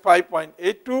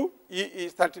 35.82, E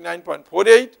is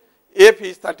 39.48, F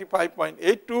is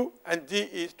 35.82 and G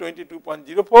is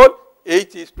 22.04,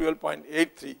 H is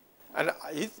 12.83 and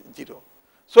I is 0.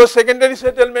 So, secondary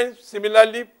settlement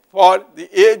similarly for the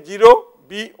A 0,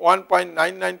 B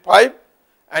 1.995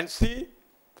 and C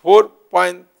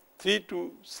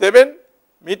 4.327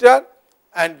 meter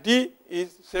and D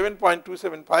is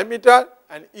 7.275 meter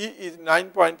and E is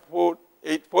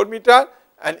 9.484 meter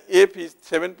and F is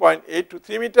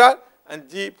 7.823 meter and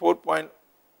G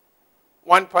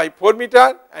 4.154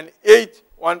 meter and H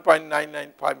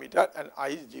 1.995 meter and I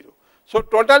is 0. So,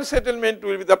 total settlement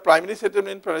will be the primary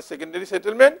settlement for a secondary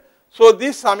settlement. So,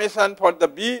 this summation for the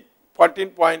B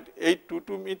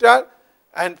 14.822 meter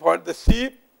and for the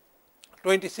C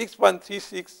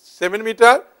 26.367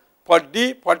 meter, for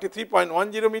D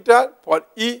 43.10 meter, for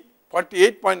E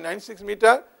 48.96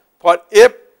 meter, for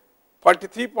F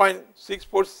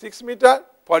 43.646 meter,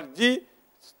 for G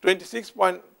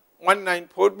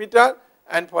 26.194 meter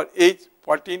and for H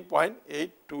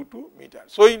 14.822 meter.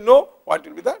 So, you know what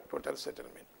will be the total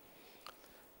settlement.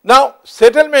 Now,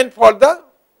 settlement for the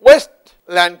waste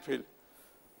landfill.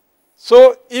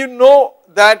 So, you know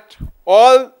that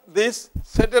all this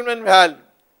settlement value,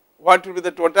 what will be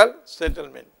the total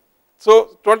settlement.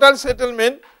 So, total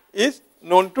settlement is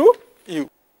known to you.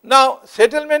 Now,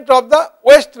 settlement of the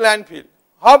waste landfill,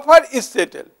 how far is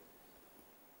settled?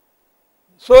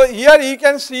 So, here you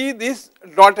can see this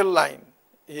dotted line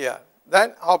here,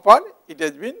 then how far it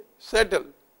has been settled.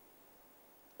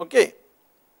 Okay.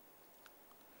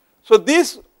 So,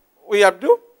 this we have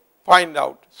to find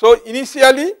out. So,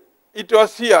 initially it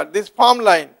was here, this farm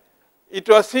line, it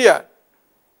was here,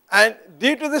 and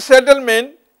due to the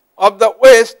settlement of the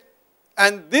waste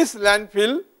and this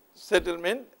landfill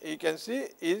settlement, you can see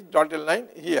is dotted line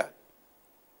here.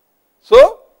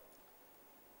 So,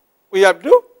 we have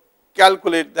to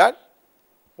calculate that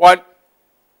what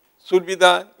should be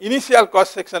the initial cross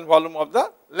section volume of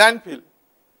the landfill.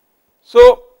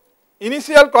 So,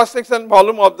 initial cross section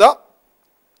volume of the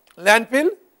landfill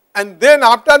and then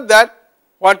after that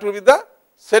what will be the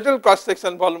settled cross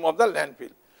section volume of the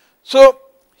landfill. So,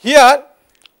 here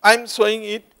I am showing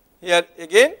it here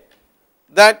again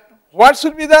that what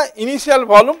should be the initial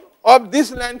volume of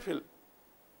this landfill.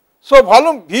 So,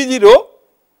 volume V0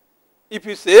 if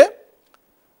you say,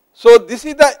 so this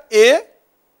is the A,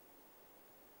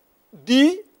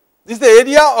 D, this is the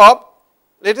area of,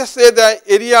 let us say the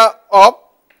area of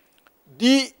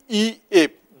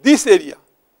DEF, this area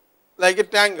like a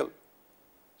triangle.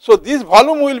 So, this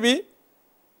volume will be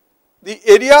the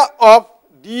area of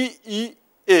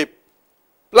DEF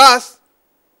plus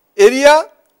area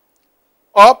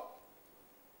of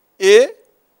A,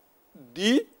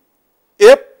 D,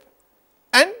 F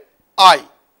and I,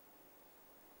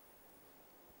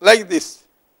 like this,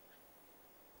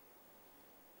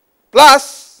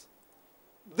 plus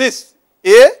this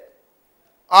A,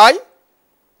 I,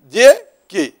 J,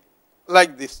 K,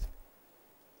 like this.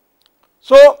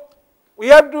 So, we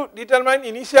have to determine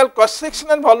initial cross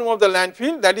sectional volume of the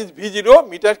landfill, that is V0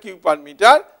 meter cube per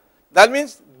meter. That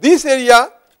means this area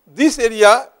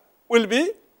will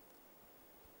be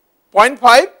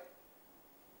 0.5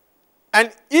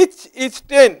 and each is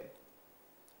 10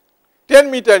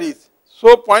 meter is.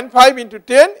 So, 0.5 into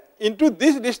 10 into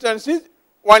this distance is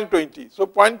 120. So,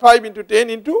 0.5 into 10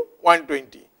 into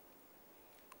 120,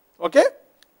 okay,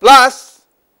 plus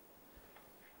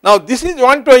now this is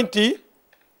 120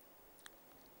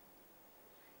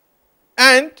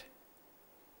 and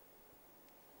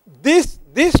this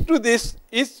to this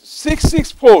is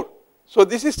 664. So,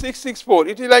 this is 664,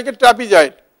 it is like a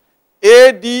trapezoid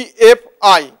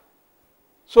ADFI.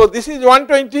 So, this is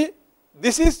 120,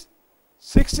 this is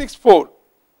 664,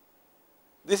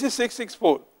 this is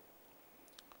 664.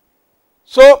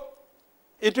 So,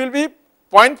 it will be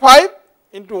 0.5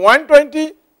 into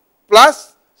 120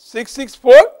 plus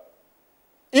 664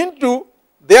 into,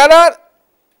 there are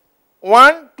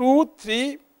 1, 2,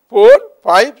 3, 4,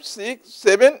 5, 6,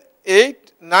 7,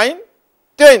 8, 9,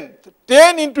 10.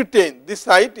 10 into 10, this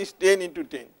height is 10 into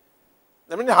 10,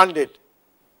 that means 100.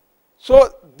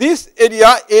 So, this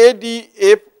area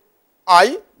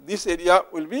ADFI, this area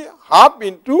will be half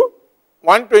into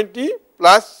 120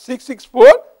 plus 664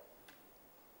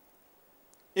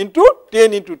 into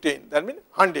 10 into 10, that means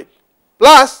 100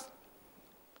 plus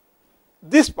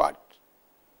this part.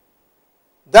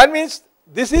 That means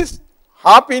this is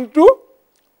half into,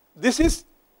 this is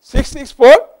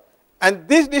 664 and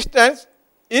this distance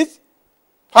is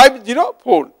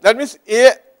 504, that means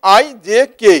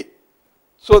AIJK.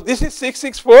 So, this is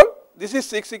 664, this is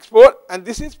 664 and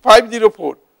this is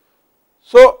 504.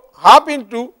 So, half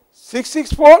into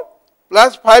 664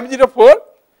 plus 504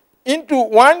 into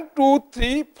 1, 2,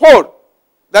 3, 4,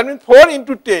 that means 4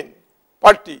 into 10,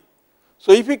 40.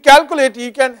 So, if you calculate,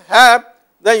 you can have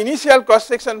the initial cross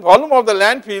section volume of the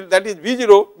landfill, that is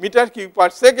V0 meter cube per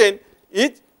second,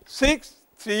 is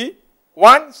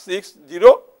 63160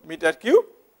 meter cube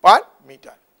per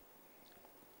meter.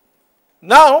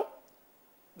 Now,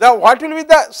 what will be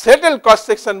the settled cross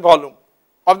section volume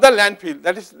of the landfill,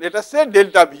 that is, let us say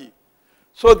delta V.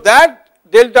 So, that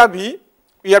delta V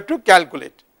we have to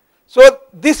calculate. So,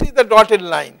 this is the dotted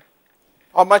line,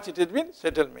 how much it has been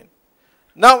settlement.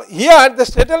 Now, here the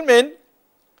settlement,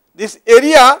 this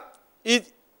area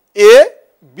is A,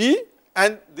 B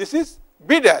and this is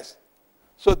B dash.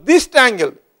 So, this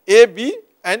triangle A, B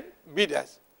and B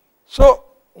dash. So,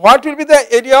 what will be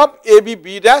the area of A, B,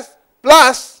 B dash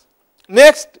plus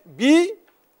next B,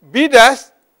 B dash,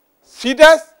 C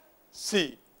dash,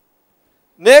 C.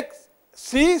 Next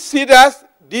C, C dash,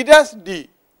 D dash, D.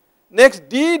 Next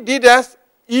D, D dash,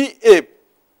 E, F.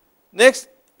 Next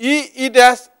E, E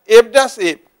dash, F dash,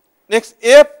 F. Next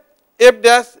F, F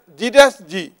dash, G dash,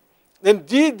 G. Then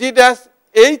G, G dash,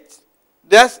 H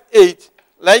dash, H.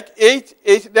 Like H,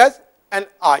 H dash and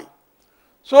I.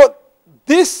 So,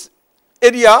 this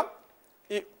area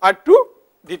are to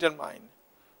determine.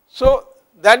 So,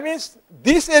 that means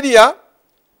this area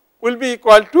will be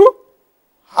equal to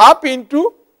half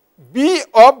into B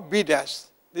of B dash.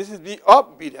 This is B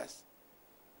of B dash.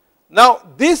 Now,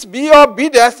 this B of B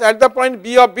dash, at the point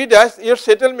B of B dash, your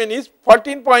settlement is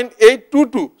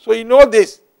 14.822. So, you know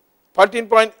this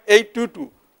 14.822,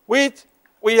 which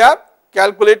we have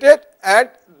calculated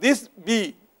at this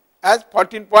B as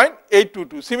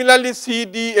 14.822. Similarly, C,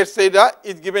 D, etc.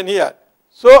 is given here.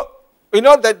 So, we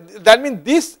know that means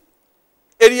this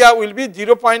area will be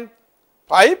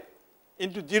 0.5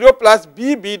 into 0 plus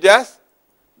B, B dash,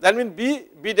 that means B,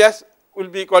 B dash will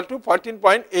be equal to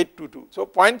 14.822. So,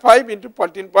 0.5 into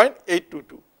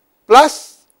 14.822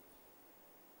 plus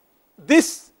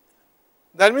this,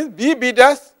 that means B, B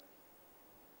dash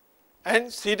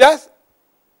and C dash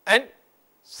and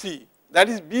C, that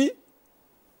is B,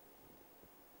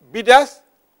 B dash,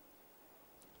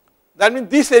 that means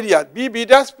this area B, B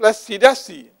dash plus C dash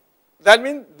C, that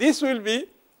means this will be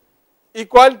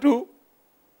equal to,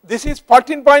 this is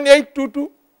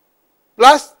 14.822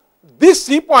 plus this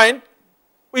C point,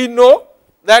 we know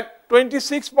that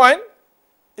 26 point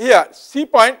here, C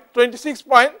point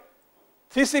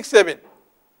 26.367.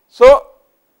 So,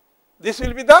 this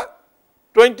will be the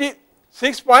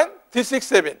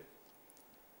 26.367.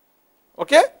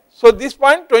 Okay? So, this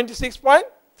point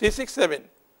 26.367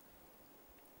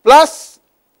 plus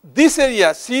this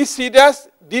area C, C dash,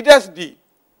 D dash, D.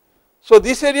 So,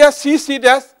 this area C, C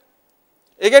dash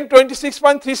again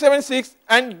 26.376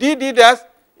 and D, D dash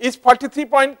is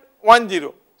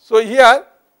 43.10. So, here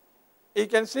you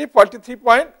can see 43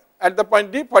 point at the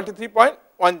point D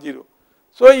 43.10.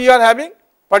 So, you are having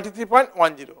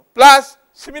 43.10 plus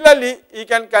similarly you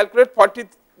can calculate 40,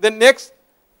 then next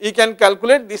you can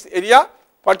calculate this area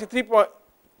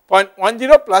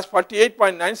 43.10 plus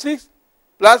 48.96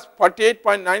 plus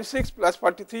 48.96 plus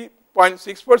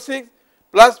 43.646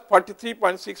 plus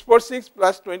 43.646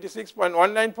 plus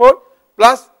 26.194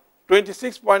 plus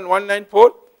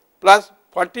 26.194 plus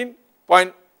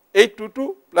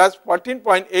 14.822 plus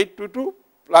 14.822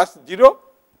 plus 0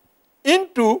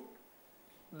 into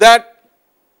that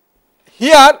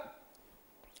here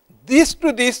this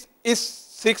to this is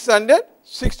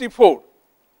 664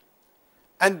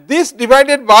 and this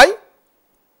divided by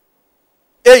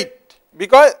 8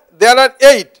 because there are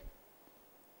 8.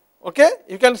 Okay,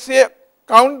 you can say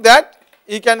count that,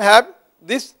 you can have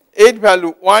this 8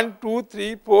 value 1, 2,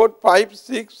 3, 4, 5,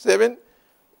 6, 7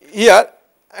 here.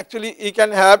 Actually, you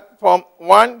can have from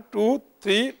 1, 2,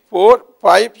 3, 4,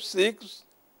 5, 6,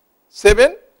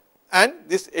 7 and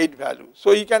this 8 value.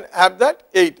 So, you can have that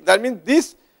 8. That means,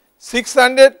 this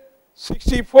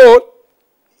 664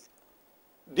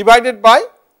 divided by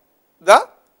the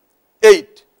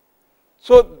 8.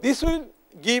 So, this will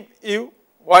give you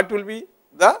what will be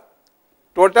the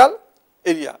total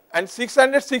area, and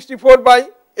 664 by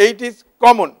 8 is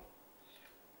common.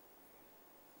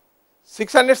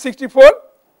 664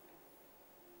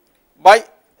 by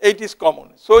 8 is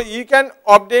common. So, you can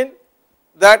obtain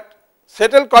that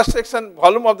settled cross section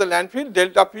volume of the landfill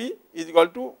delta P is equal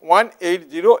to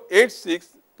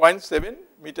 18086.7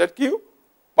 meter cube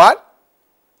per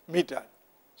meter.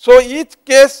 So, each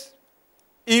case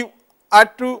you are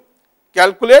to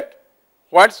calculate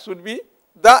what should be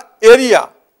the area.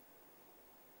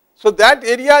 So, that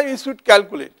area you should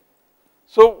calculate.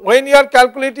 So, when you are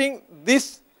calculating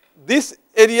this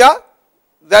area,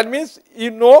 that means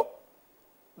you know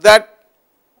that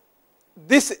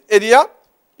this area,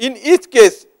 in each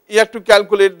case you have to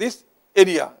calculate this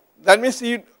area. That means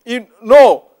you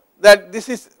know that this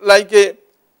is like a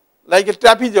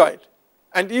trapezoid,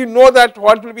 and you know that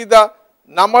what will be the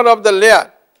number of the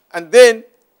layer, and then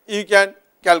you can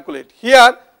calculate.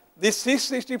 Here this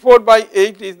 664 by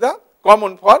 8 is the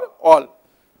common for all.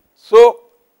 So,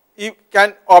 you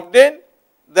can obtain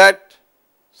that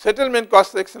settlement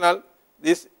cross sectional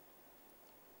this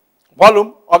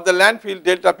volume of the landfill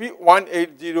delta P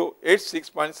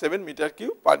 18086.7 meter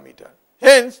cube per meter.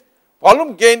 Hence,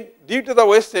 volume gain due to the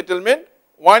waste settlement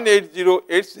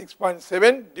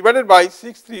 18086.7 divided by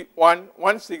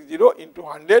 631160 into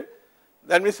 100.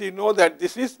 That means, you know that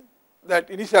this is that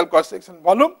initial cross section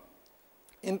volume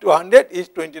into 100 is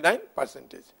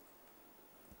 29%.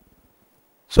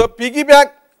 So,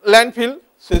 piggyback landfill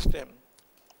system.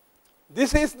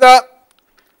 This is the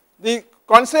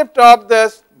concept of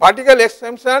this vertical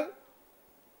extension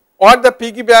or the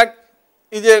piggyback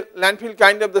is a landfill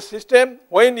kind of the system.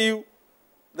 When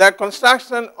the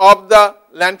construction of the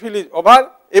landfill is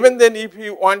over, even then if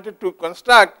you wanted to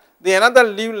construct the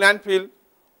another new landfill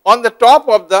on the top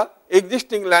of the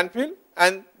existing landfill,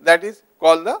 and that is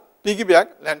called the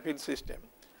piggyback landfill system.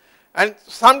 And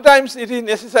sometimes it is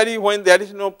necessary when there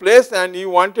is no place and you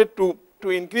wanted to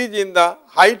increase in the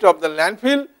height of the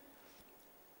landfill,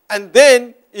 and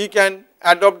then you can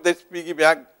adopt this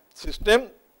piggyback system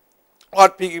or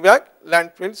piggyback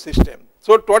landfill system.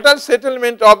 So, total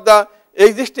settlement of the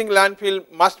existing landfill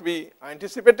must be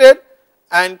anticipated,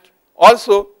 and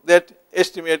also that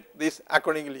estimate this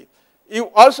accordingly.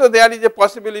 Also there is a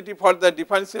possibility for the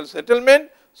differential settlement.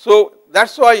 So, that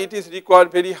is why it is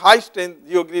required very high strength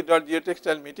geogrid or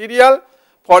geotextile material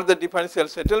for the differential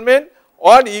settlement,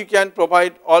 or you can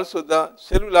provide also the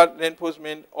cellular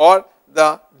reinforcement or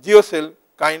the geocell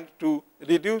kind to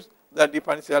reduce the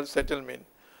differential settlement.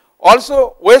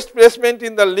 Also, waste placement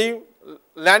in the new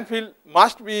landfill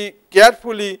must be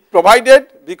carefully provided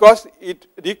because it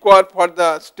requires for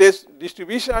the stress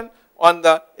distribution on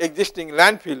the existing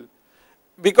landfill,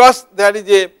 because there is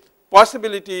a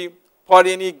possibility for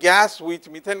any gas which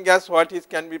methane gas what is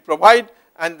can be provided,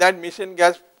 and that methane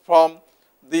gas from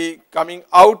the coming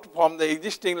out from the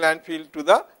existing landfill to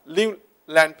the new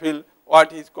landfill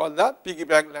what is called the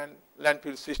piggyback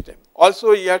landfill system.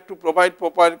 Also, you have to provide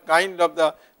proper kind of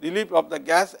the relief of the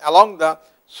gas along the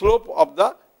slope of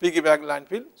the piggyback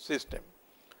landfill system.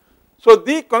 So,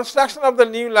 the construction of the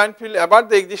new landfill above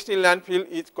the existing landfill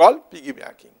is called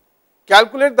piggybacking.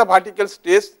 Calculate the vertical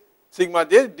stress sigma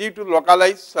j due to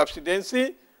localized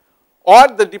subsidency or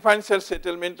the differential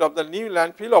settlement of the new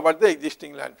landfill over the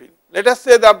existing landfill. Let us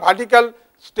say the vertical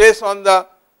stress on the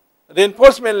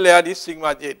reinforcement layer is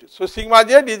sigma z. So, sigma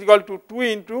z is equal to 2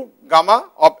 into gamma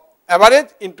of average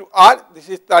into R. This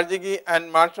is Tarjigi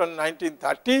and Marson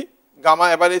 1930. Gamma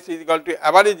average is equal to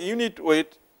average unit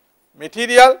weight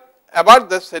material about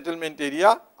the settlement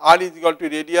area. R is equal to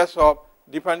radius of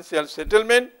differential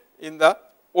settlement in the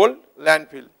old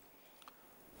landfill.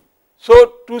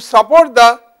 So, to support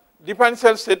the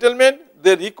differential settlement,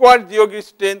 the required geogrid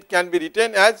strength can be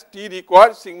written as T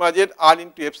required sigma z R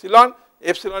into epsilon.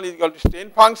 Epsilon is equal to strain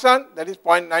function, that is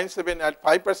 0.97 at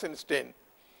 5% strain.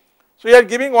 So, we are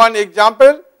giving one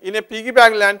example. In a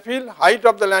piggyback landfill, height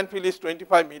of the landfill is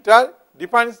 25 meter.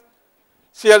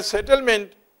 Differential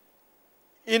settlement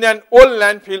in an old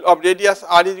landfill of radius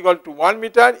R is equal to 1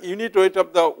 meter. Unit weight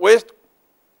of the waste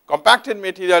compacted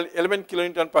material 11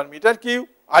 kilonewton per meter cube.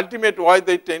 Ultimate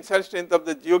the tensile strength of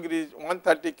the geogrid is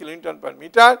 130 kilonewton per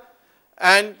meter,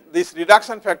 and this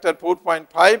reduction factor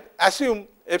 4.5. Assume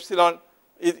epsilon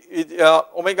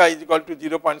omega is equal to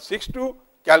 0.62.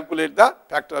 Calculate the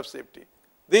factor of safety.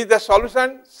 This is the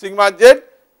solution. Sigma z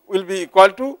will be equal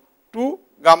to 2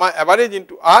 gamma average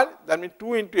into R, that means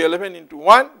 2 into 11 into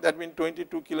 1, that means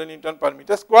 22 kilonewton per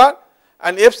meter square,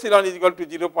 and epsilon is equal to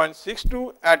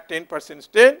 0.62 at 10%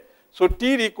 strain. So,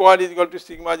 T required is equal to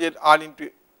sigma z R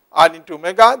into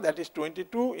omega, that is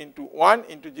 22 into 1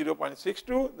 into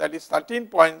 0.62, that is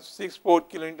 13.64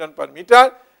 kilonewton per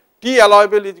meter. T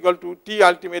allowable is equal to T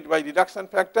ultimate by reduction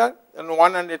factor, and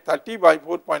 130 by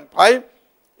 4.5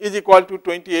 is equal to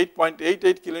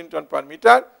 28.88 kilonewton per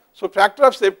meter. So, factor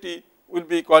of safety will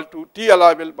be equal to T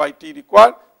allowable by T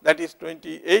required, that is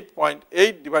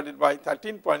 28.8 divided by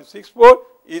 13.64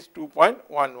 is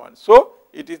 2.11. So,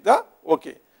 it is the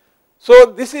okay. So,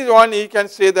 this is one, you can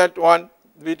say that one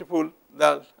beautiful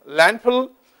the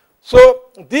landfill. So,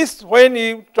 this when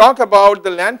you talk about the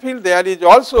landfill, there is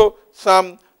also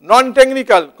some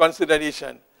non-technical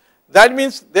consideration. That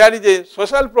means there is a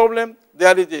social problem,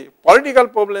 there is a political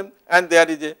problem, and there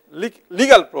is a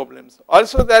legal problems.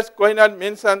 Also, that's going to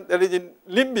mention there is a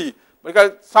LIMBY,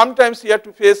 because sometimes you have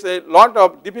to face a lot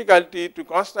of difficulty to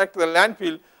construct the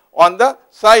landfill on the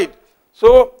site.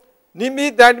 So,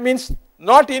 NIMBY, that means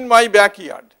not in my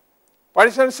backyard.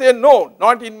 Participants say no,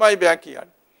 not in my backyard.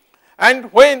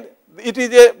 And when it is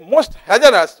a most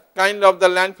hazardous kind of the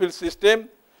landfill system,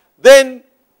 then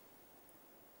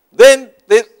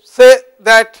they say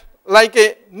that like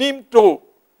a NIM2,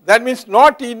 that means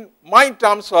not in my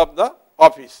terms of the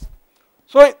office.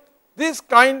 So, this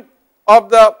kind of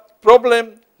the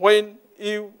problem when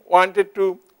you wanted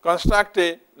to construct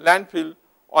a landfill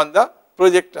on the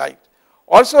project site.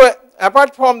 Also,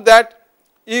 apart from that,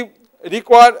 you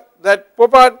require that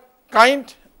proper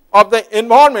kind of the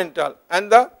environmental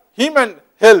and the human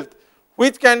health,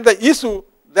 which can the issue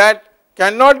that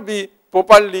cannot be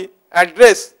properly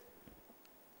addressed,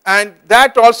 and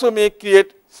that also may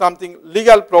create something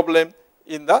legal problem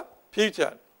in the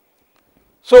future.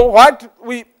 So, what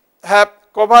we have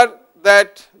covered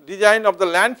that design of the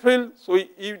landfill. So,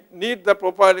 you need the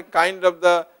proper kind of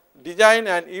the design,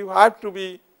 and you have to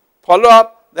be follow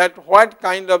up that what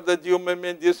kind of the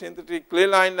geomembrane, geosynthetic clay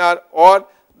liner or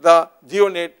the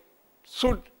geonet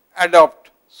should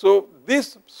adopt. So,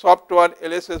 this software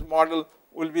LSS model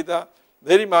will be the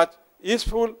very much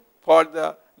useful for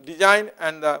the design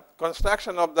and the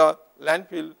construction of the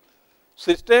landfill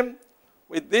system.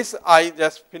 With this, I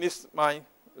just finished my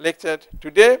lecture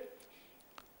today.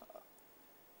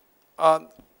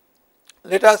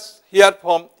 Let us hear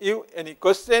from you any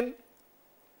question.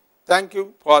 Thank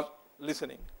you for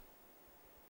listening.